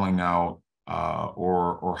calling out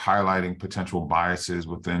or highlighting potential biases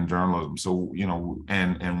within journalism. So,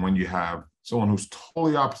 and when you have someone who's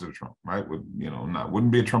totally opposite of Trump, right?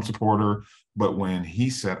 Wouldn't be a Trump supporter, but when he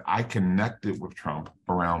said, I connected with Trump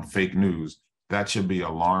around fake news, that should be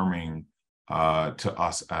alarming to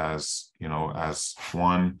us as a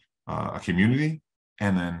community.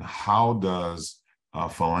 And then how does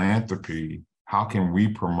philanthropy, how can we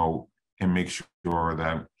promote and make sure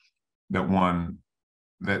that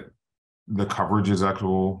the coverage is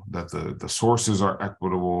equitable, that the sources are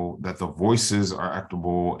equitable, that the voices are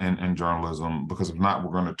equitable in journalism? Because if not,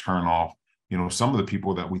 we're going to turn off some of the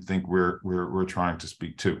people that we think we're trying to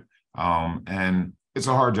speak to. And it's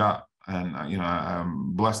a hard job. And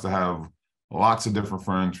I'm blessed to have lots of different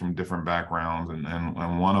friends from different backgrounds,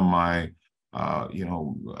 and one of my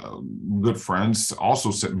good friends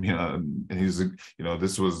also sent me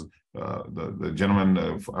this was the gentleman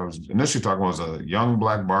I was initially talking about, was a young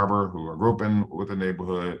Black barber who I grew up in with the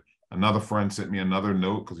neighborhood. Another friend sent me another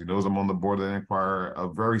note because he knows I'm on the board of the Inquirer, a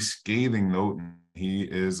very scathing note. And he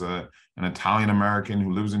is an Italian American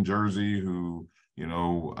who lives in Jersey, who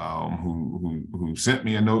sent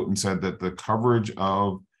me a note and said that the coverage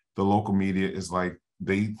of the local media is like,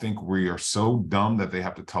 they think we are so dumb that they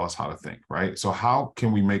have to tell us how to think, right? So how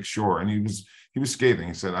can we make sure? And he was scathing.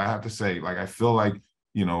 He said, I have to say, like, I feel like,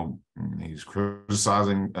 he's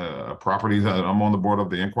criticizing a property that I'm on the board of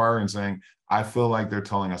the Inquirer, and saying, I feel like they're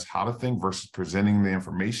telling us how to think versus presenting the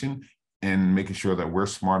information and making sure that we're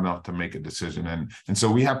smart enough to make a decision. And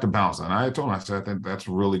so we have to balance that. And I told him, I said, I think that's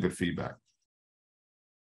really good feedback.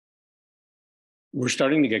 We're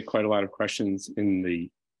starting to get quite a lot of questions in the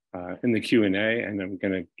Q&A, and I'm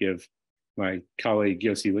going to give my colleague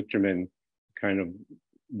Yossi Lichterman kind of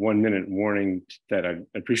 1 minute warning that I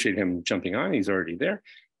appreciate him jumping on. He's already there.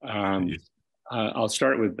 I'll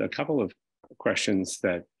start with a couple of questions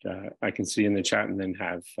that I can see in the chat, and then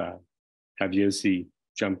have Yossi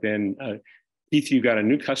jump in. Keith, you got a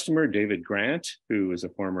new customer, David Grant, who is a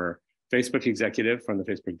former Facebook executive from the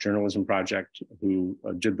Facebook Journalism Project, who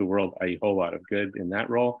did the world a whole lot of good in that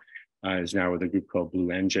role, is now with a group called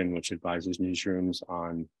Blue Engine, which advises newsrooms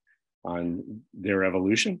on their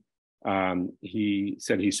evolution. He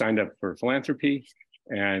said he signed up for Philanthropy,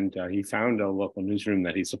 and he found a local newsroom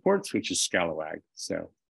that he supports, which is Scalawag. So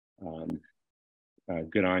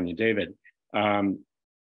good on you, David.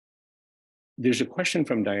 There's a question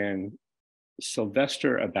from Diane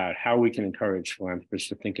Sylvester about how we can encourage philanthropists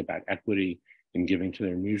to think about equity in giving to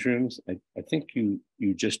their newsrooms. I think you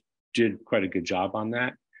just did quite a good job on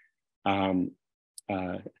that.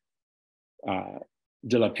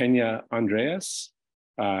 De La Peña Andreas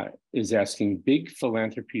is asking, big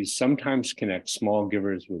philanthropies sometimes connect small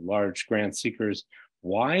givers with large grant seekers.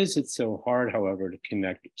 Why is it so hard, however, to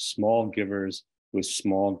connect small givers with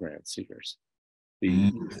small grant seekers?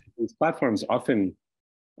 These platforms often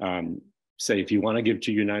say, if you want to give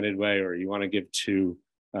to United Way, or you want to give to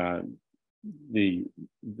the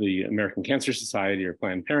American Cancer Society or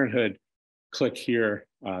Planned Parenthood, click here.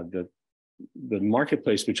 The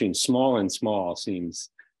marketplace between small and small seems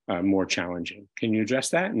more challenging. Can you address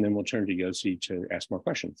that? And then we'll turn to Yossi to ask more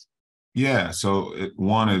questions. Yeah, so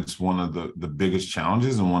it's one of the biggest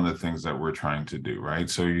challenges, and one of the things that we're trying to do, right?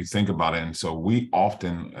 So you think about it, and so we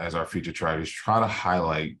often, as our featured charities, try to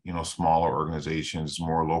highlight, smaller organizations,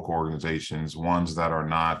 more local organizations, ones that are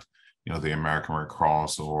not, the American Red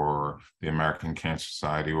Cross or the American Cancer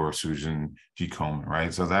Society or Susan G. Komen,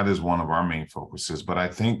 right? So that is one of our main focuses. But I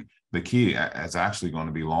think the key is actually going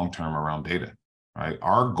to be long-term around data, right?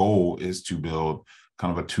 Our goal is to build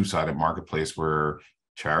kind of a two-sided marketplace where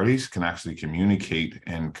charities can actually communicate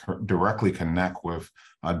and directly connect with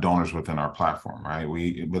donors within our platform, right?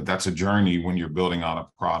 But that's a journey when you're building out a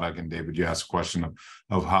product. And David, you asked a question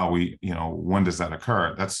of how we, when does that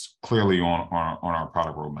occur? That's clearly on our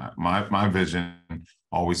product roadmap. My vision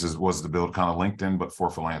always was to build kind of LinkedIn, but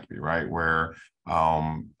for philanthropy, right? Where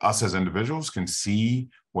us as individuals can see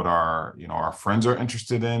what our friends are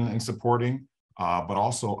interested in supporting, but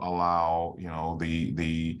also allow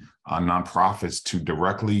the nonprofits to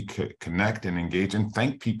directly connect and engage and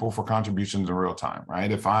thank people for contributions in real time,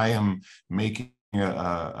 right? If I am making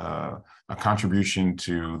a contribution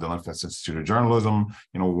to the Lenfest Institute of Journalism,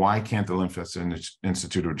 why can't the Lenfest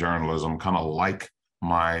Institute of Journalism kind of like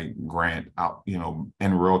my grant out,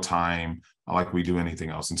 in real time, like we do anything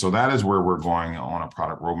else? And so that is where we're going on a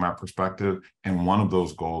product roadmap perspective. And one of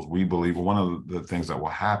those goals, we believe, one of the things that will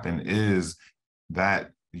happen is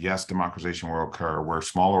that, yes, democratization will occur, where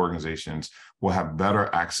smaller organizations will have better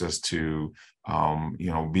access to,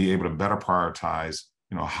 be able to better prioritize,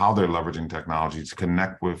 how they're leveraging technology to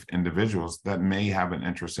connect with individuals that may have an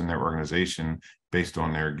interest in their organization based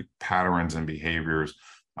on their patterns and behaviors,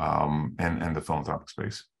 and the philanthropic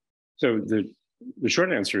space. So the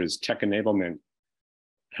short answer is tech enablement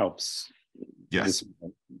helps. Yes.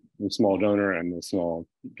 The small donor and the small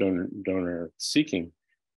donor seeking,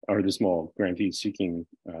 or the small grantee seeking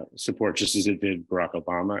support, just as it did Barack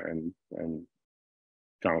Obama and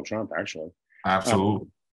Donald Trump, actually. Absolutely.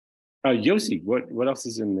 Yossi, what else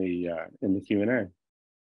is in the Q&A?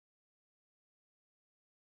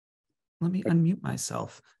 Let me unmute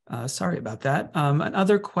myself. Sorry about that.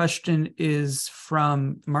 Another question is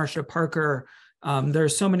from Marcia Parker. There are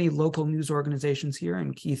so many local news organizations here,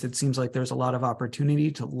 and Keith, it seems like there's a lot of opportunity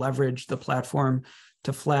to leverage the platform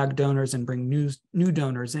to flag donors and bring new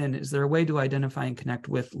donors in. Is there a way to identify and connect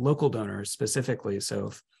with local donors specifically? So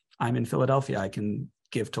if I'm in Philadelphia, I can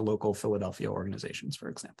give to local Philadelphia organizations, for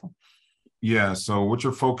example. Yeah, so what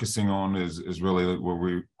you're focusing on is really what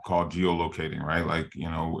we call geolocating, right? Like,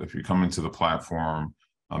 if you come into the platform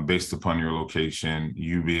based upon your location,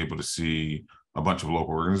 you'll be able to see a bunch of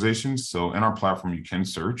local organizations. So in our platform, you can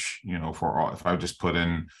search, for all. If I just put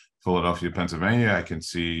in Philadelphia, Pennsylvania, I can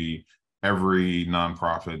see every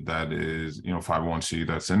nonprofit that is, 501c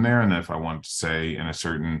that's in there. And if I want to say in a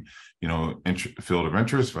certain, field of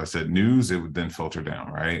interest, if I said news, it would then filter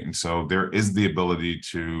down, right? And so there is the ability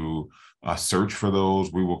to search for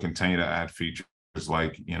those. We will continue to add features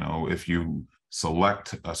like, if you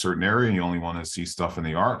select a certain area and you only want to see stuff in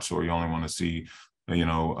the arts, or you only want to see,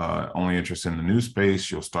 only interest in the news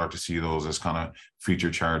space, you'll start to see those as kind of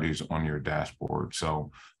featured charities on your dashboard.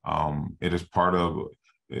 So it is part of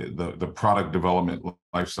the product development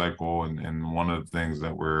life cycle, and one of the things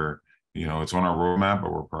that we're it's on our roadmap,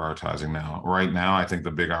 but we're prioritizing now. Right now, I think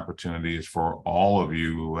the big opportunity is for all of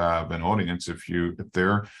you who have an audience. If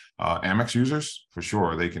they're Amex users, for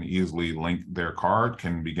sure, they can easily link their card,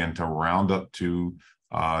 can begin to round up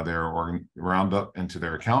into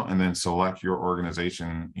their account, and then select your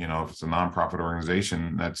organization. If it's a nonprofit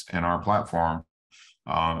organization that's in our platform.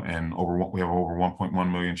 And we have over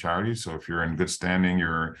 1.1 million charities. So if you're in good standing,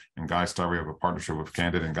 you're in GuideStar, we have a partnership with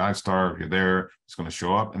Candid and GuideStar. If you're there, it's going to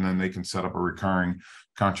show up, and then they can set up a recurring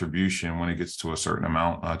contribution when it gets to a certain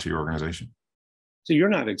amount to your organization. So you're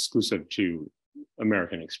not exclusive to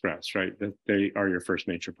American Express, right? That they are your first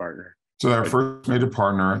major partner. So our first major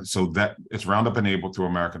partner, so that it's Roundup enabled through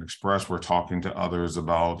American Express. We're talking to others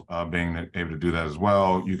about being able to do that as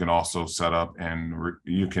well. You can also set up and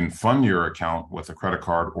you can fund your account with a credit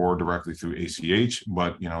card or directly through ACH.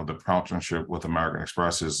 But the partnership with American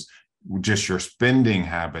Express is just your spending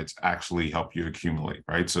habits actually help you accumulate,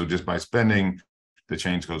 right? So just by spending, the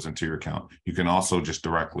change goes into your account. You can also just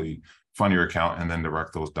directly fund your account and then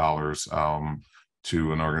direct those dollars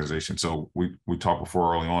to an organization. So we talked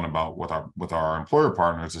before early on about with our employer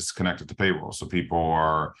partners, it's connected to payroll. So people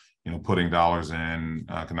are putting dollars in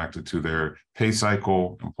connected to their pay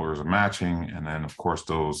cycle. Employers are matching, and then of course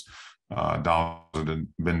those dollars have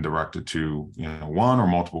been directed to one or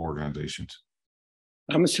multiple organizations.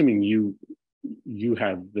 I'm assuming you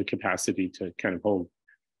have the capacity to kind of hold,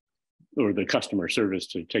 or the customer service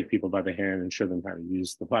to take people by the hand and show them how to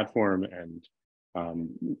use the platform, and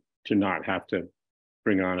to not have to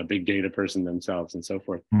bring on a big data person themselves and so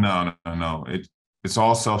forth. No. It's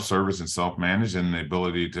all self-service and self-managed, and the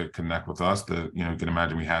ability to connect with us. You can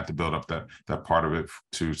imagine we had to build up that part of it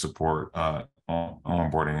to support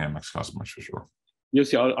onboarding Amex customers for sure.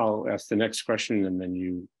 Yossi, I'll ask the next question, and then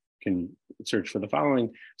you can search for the following.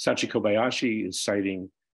 Sachi Kobayashi is citing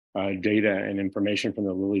data and information from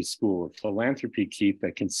the Lilly School of Philanthropy, Keith,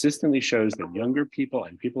 that consistently shows that younger people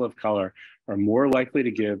and people of color are more likely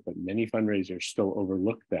to give, but many fundraisers still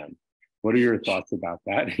overlook them. What are your thoughts about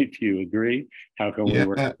that? If you agree, how can we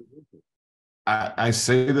work? I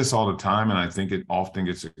say this all the time, and I think it often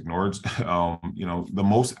gets ignored. The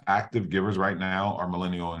most active givers right now are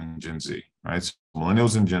millennial and Gen Z, right? So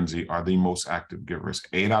millennials and Gen Z are the most active givers.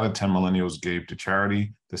 8 out of 10 millennials gave to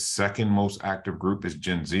charity. The second most active group is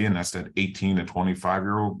Gen Z, and that's that 18 to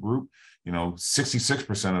 25-year-old group.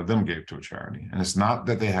 66% of them gave to a charity. And it's not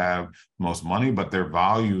that they have most money, but their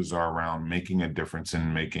values are around making a difference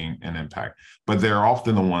and making an impact. But they're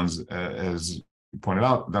often the ones, as you pointed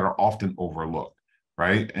out, that are often overlooked,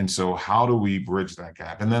 right? And so how do we bridge that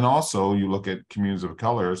gap? And then also you look at communities of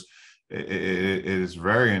colors, it is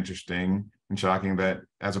very interesting and shocking that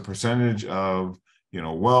as a percentage of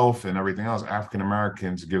wealth and everything else, African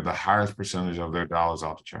Americans give the highest percentage of their dollars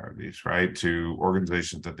out to charities, right? To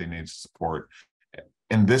organizations that they need to support.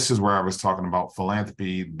 And this is where I was talking about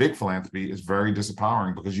philanthropy. Big philanthropy is very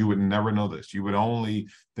disempowering because you would never know this. You would only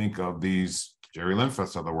think of these Jerry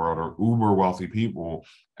Lenfest of the world or uber wealthy people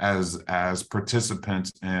as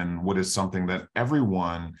participants in what is something that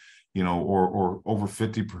everyone, or over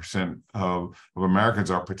 50% of Americans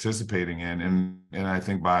are participating in. And I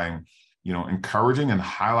think by encouraging and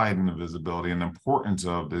highlighting the visibility and the importance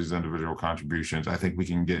of these individual contributions, I think we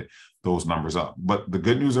can get those numbers up. But the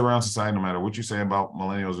good news around society, no matter what you say about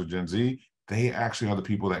millennials or Gen Z, they actually are the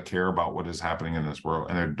people that care about what is happening in this world,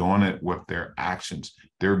 and they're doing it with their actions.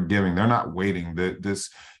 They're giving. They're not waiting.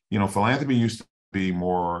 Philanthropy used to be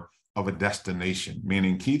more of a destination,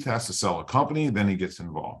 meaning Keith has to sell a company, then he gets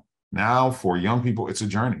involved. Now, for young people, it's a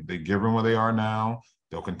journey. They give them where they are now.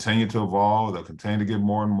 They'll continue to evolve. They'll continue to give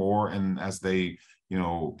more and more. And as they,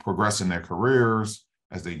 progress in their careers,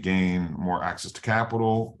 as they gain more access to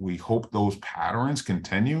capital, we hope those patterns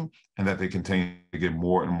continue and that they continue to get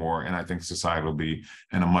more and more. And I think society will be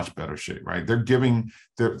in a much better shape, right? They're giving,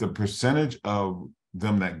 the percentage of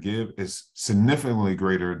them that give is significantly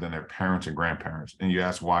greater than their parents and grandparents. And you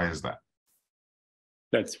ask, why is that?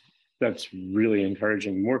 That's really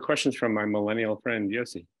encouraging. More questions from my millennial friend,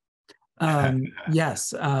 Yossi.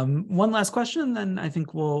 Yes. One last question, then I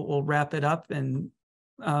think we'll wrap it up.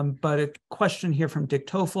 But a question here from Dick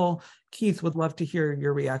Toffel. Keith, would love to hear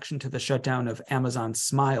your reaction to the shutdown of Amazon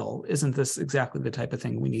Smile. Isn't this exactly the type of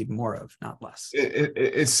thing we need more of, not less?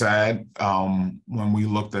 It's sad when we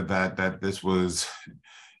looked at that this was,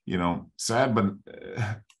 sad, but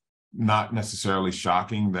not necessarily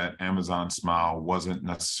shocking that Amazon Smile wasn't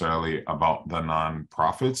necessarily about the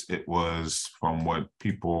nonprofits. It was, from what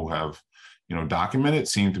people have, documented,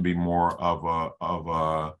 seemed to be more of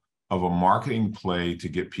a marketing play to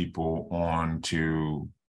get people on to,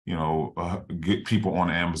 get people on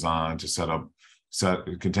Amazon to set up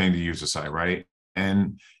continue to use the site, right?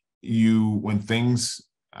 And when things,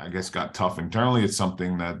 I guess, got tough internally, it's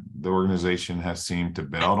something that the organization has seemed to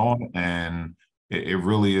build on, and it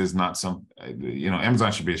really is not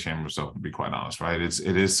Amazon should be ashamed of itself, to be quite honest, right?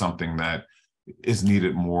 It is something that is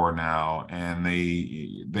needed more now, and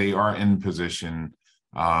they are in position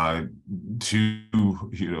to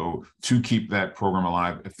keep that program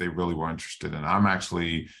alive if they really were interested. And I'm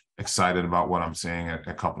actually excited about what I'm seeing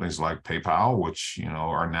at companies like PayPal, which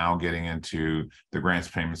are now getting into the grants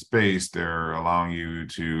payment space. They're allowing you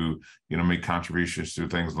to make contributions to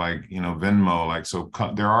things like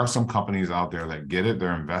Venmo. There are some companies out there that get it.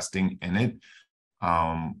 They're investing in it.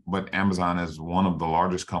 But Amazon is one of the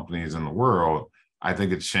largest companies in the world. I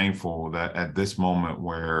think it's shameful that at this moment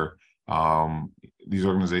where these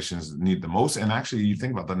organizations need the most, and actually you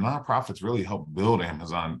think about the nonprofits really help build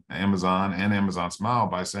Amazon and Amazon Smile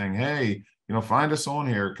by saying, hey, find us on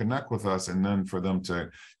here, connect with us, and then for them to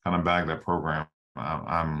kind of bag that program.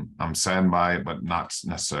 I'm saddened by it, but not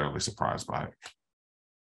necessarily surprised by it.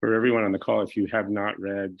 For everyone on the call, if you have not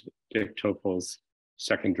read Dick Toffel's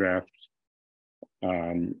second draft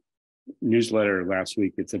newsletter last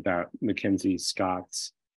week, it's about Mackenzie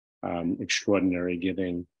Scott's extraordinary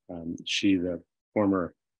giving. She, the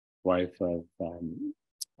former wife of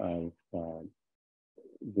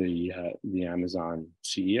the Amazon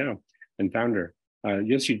CEO and founder.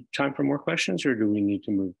 Yes, time for more questions, or do we need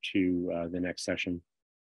to move to the next session?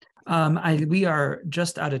 We are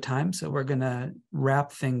just out of time, so we're going to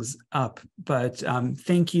wrap things up. But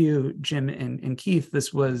thank you, Jim and Keith.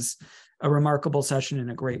 This was a remarkable session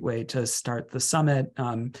and a great way to start the summit.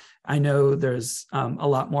 I know there's a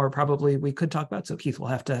lot more probably we could talk about, so Keith, we'll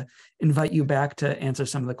have to invite you back to answer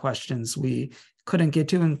some of the questions we couldn't get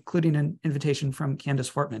to, including an invitation from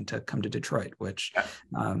Candace Fortman to come to Detroit, which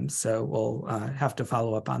so we'll have to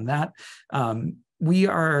follow up on that. We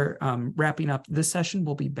are wrapping up this session.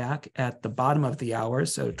 We'll be back at the bottom of the hour,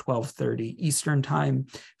 so 12:30 Eastern time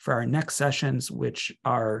for our next sessions, which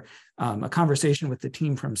are a conversation with the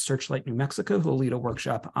team from Searchlight, New Mexico, who will lead a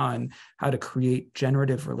workshop on how to create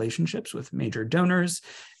generative relationships with major donors,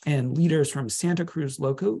 and leaders from Santa Cruz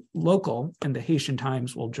Local and the Haitian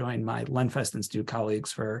Times will join my Lenfest Institute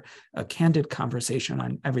colleagues for a candid conversation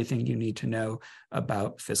on everything you need to know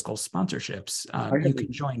about fiscal sponsorships. You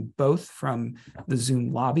can join both from the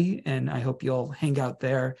Zoom lobby, and I hope you'll hang out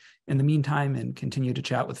there in the meantime and continue to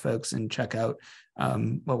chat with folks and check out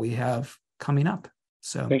what we have coming up.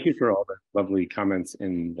 So thank you for all the lovely comments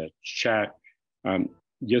in the chat.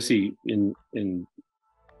 Yossi, in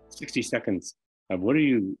 60 seconds, what are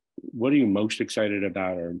you most excited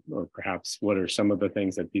about, or perhaps what are some of the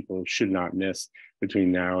things that people should not miss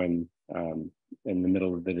between now and in the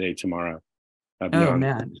middle of the day tomorrow? Oh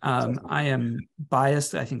man, I am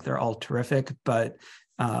biased. I think they're all terrific, but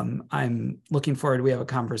I'm looking forward. We have a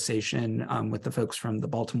conversation with the folks from the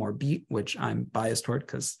Baltimore Beat, which I'm biased toward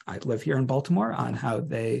because I live here in Baltimore, on how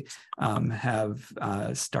they have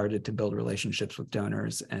started to build relationships with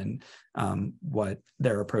donors and what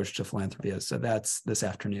their approach to philanthropy is. So that's this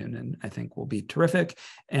afternoon, and I think will be terrific.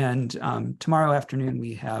 And tomorrow afternoon,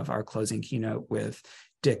 we have our closing keynote with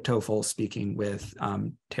Dick Toffel speaking with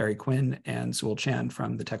Terry Quinn and Sewell Chan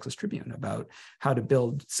from the Texas Tribune about how to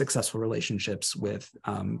build successful relationships with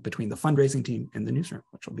between the fundraising team and the newsroom,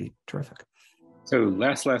 which will be terrific. So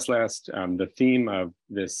last, the theme of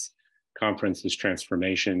this conference is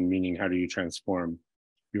transformation, meaning how do you transform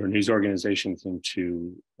your news organizations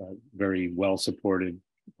into very well-supported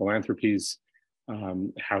philanthropies?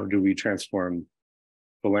 How do we transform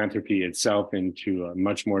philanthropy itself into a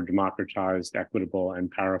much more democratized, equitable,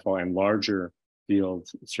 and powerful and larger field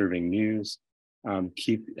serving news?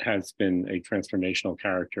 Keith has been a transformational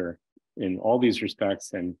character in all these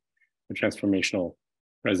respects and a transformational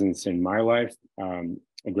presence in my life,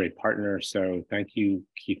 a great partner. So thank you,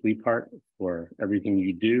 Keith Leaphart, for everything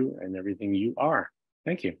you do and everything you are.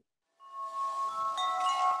 Thank you.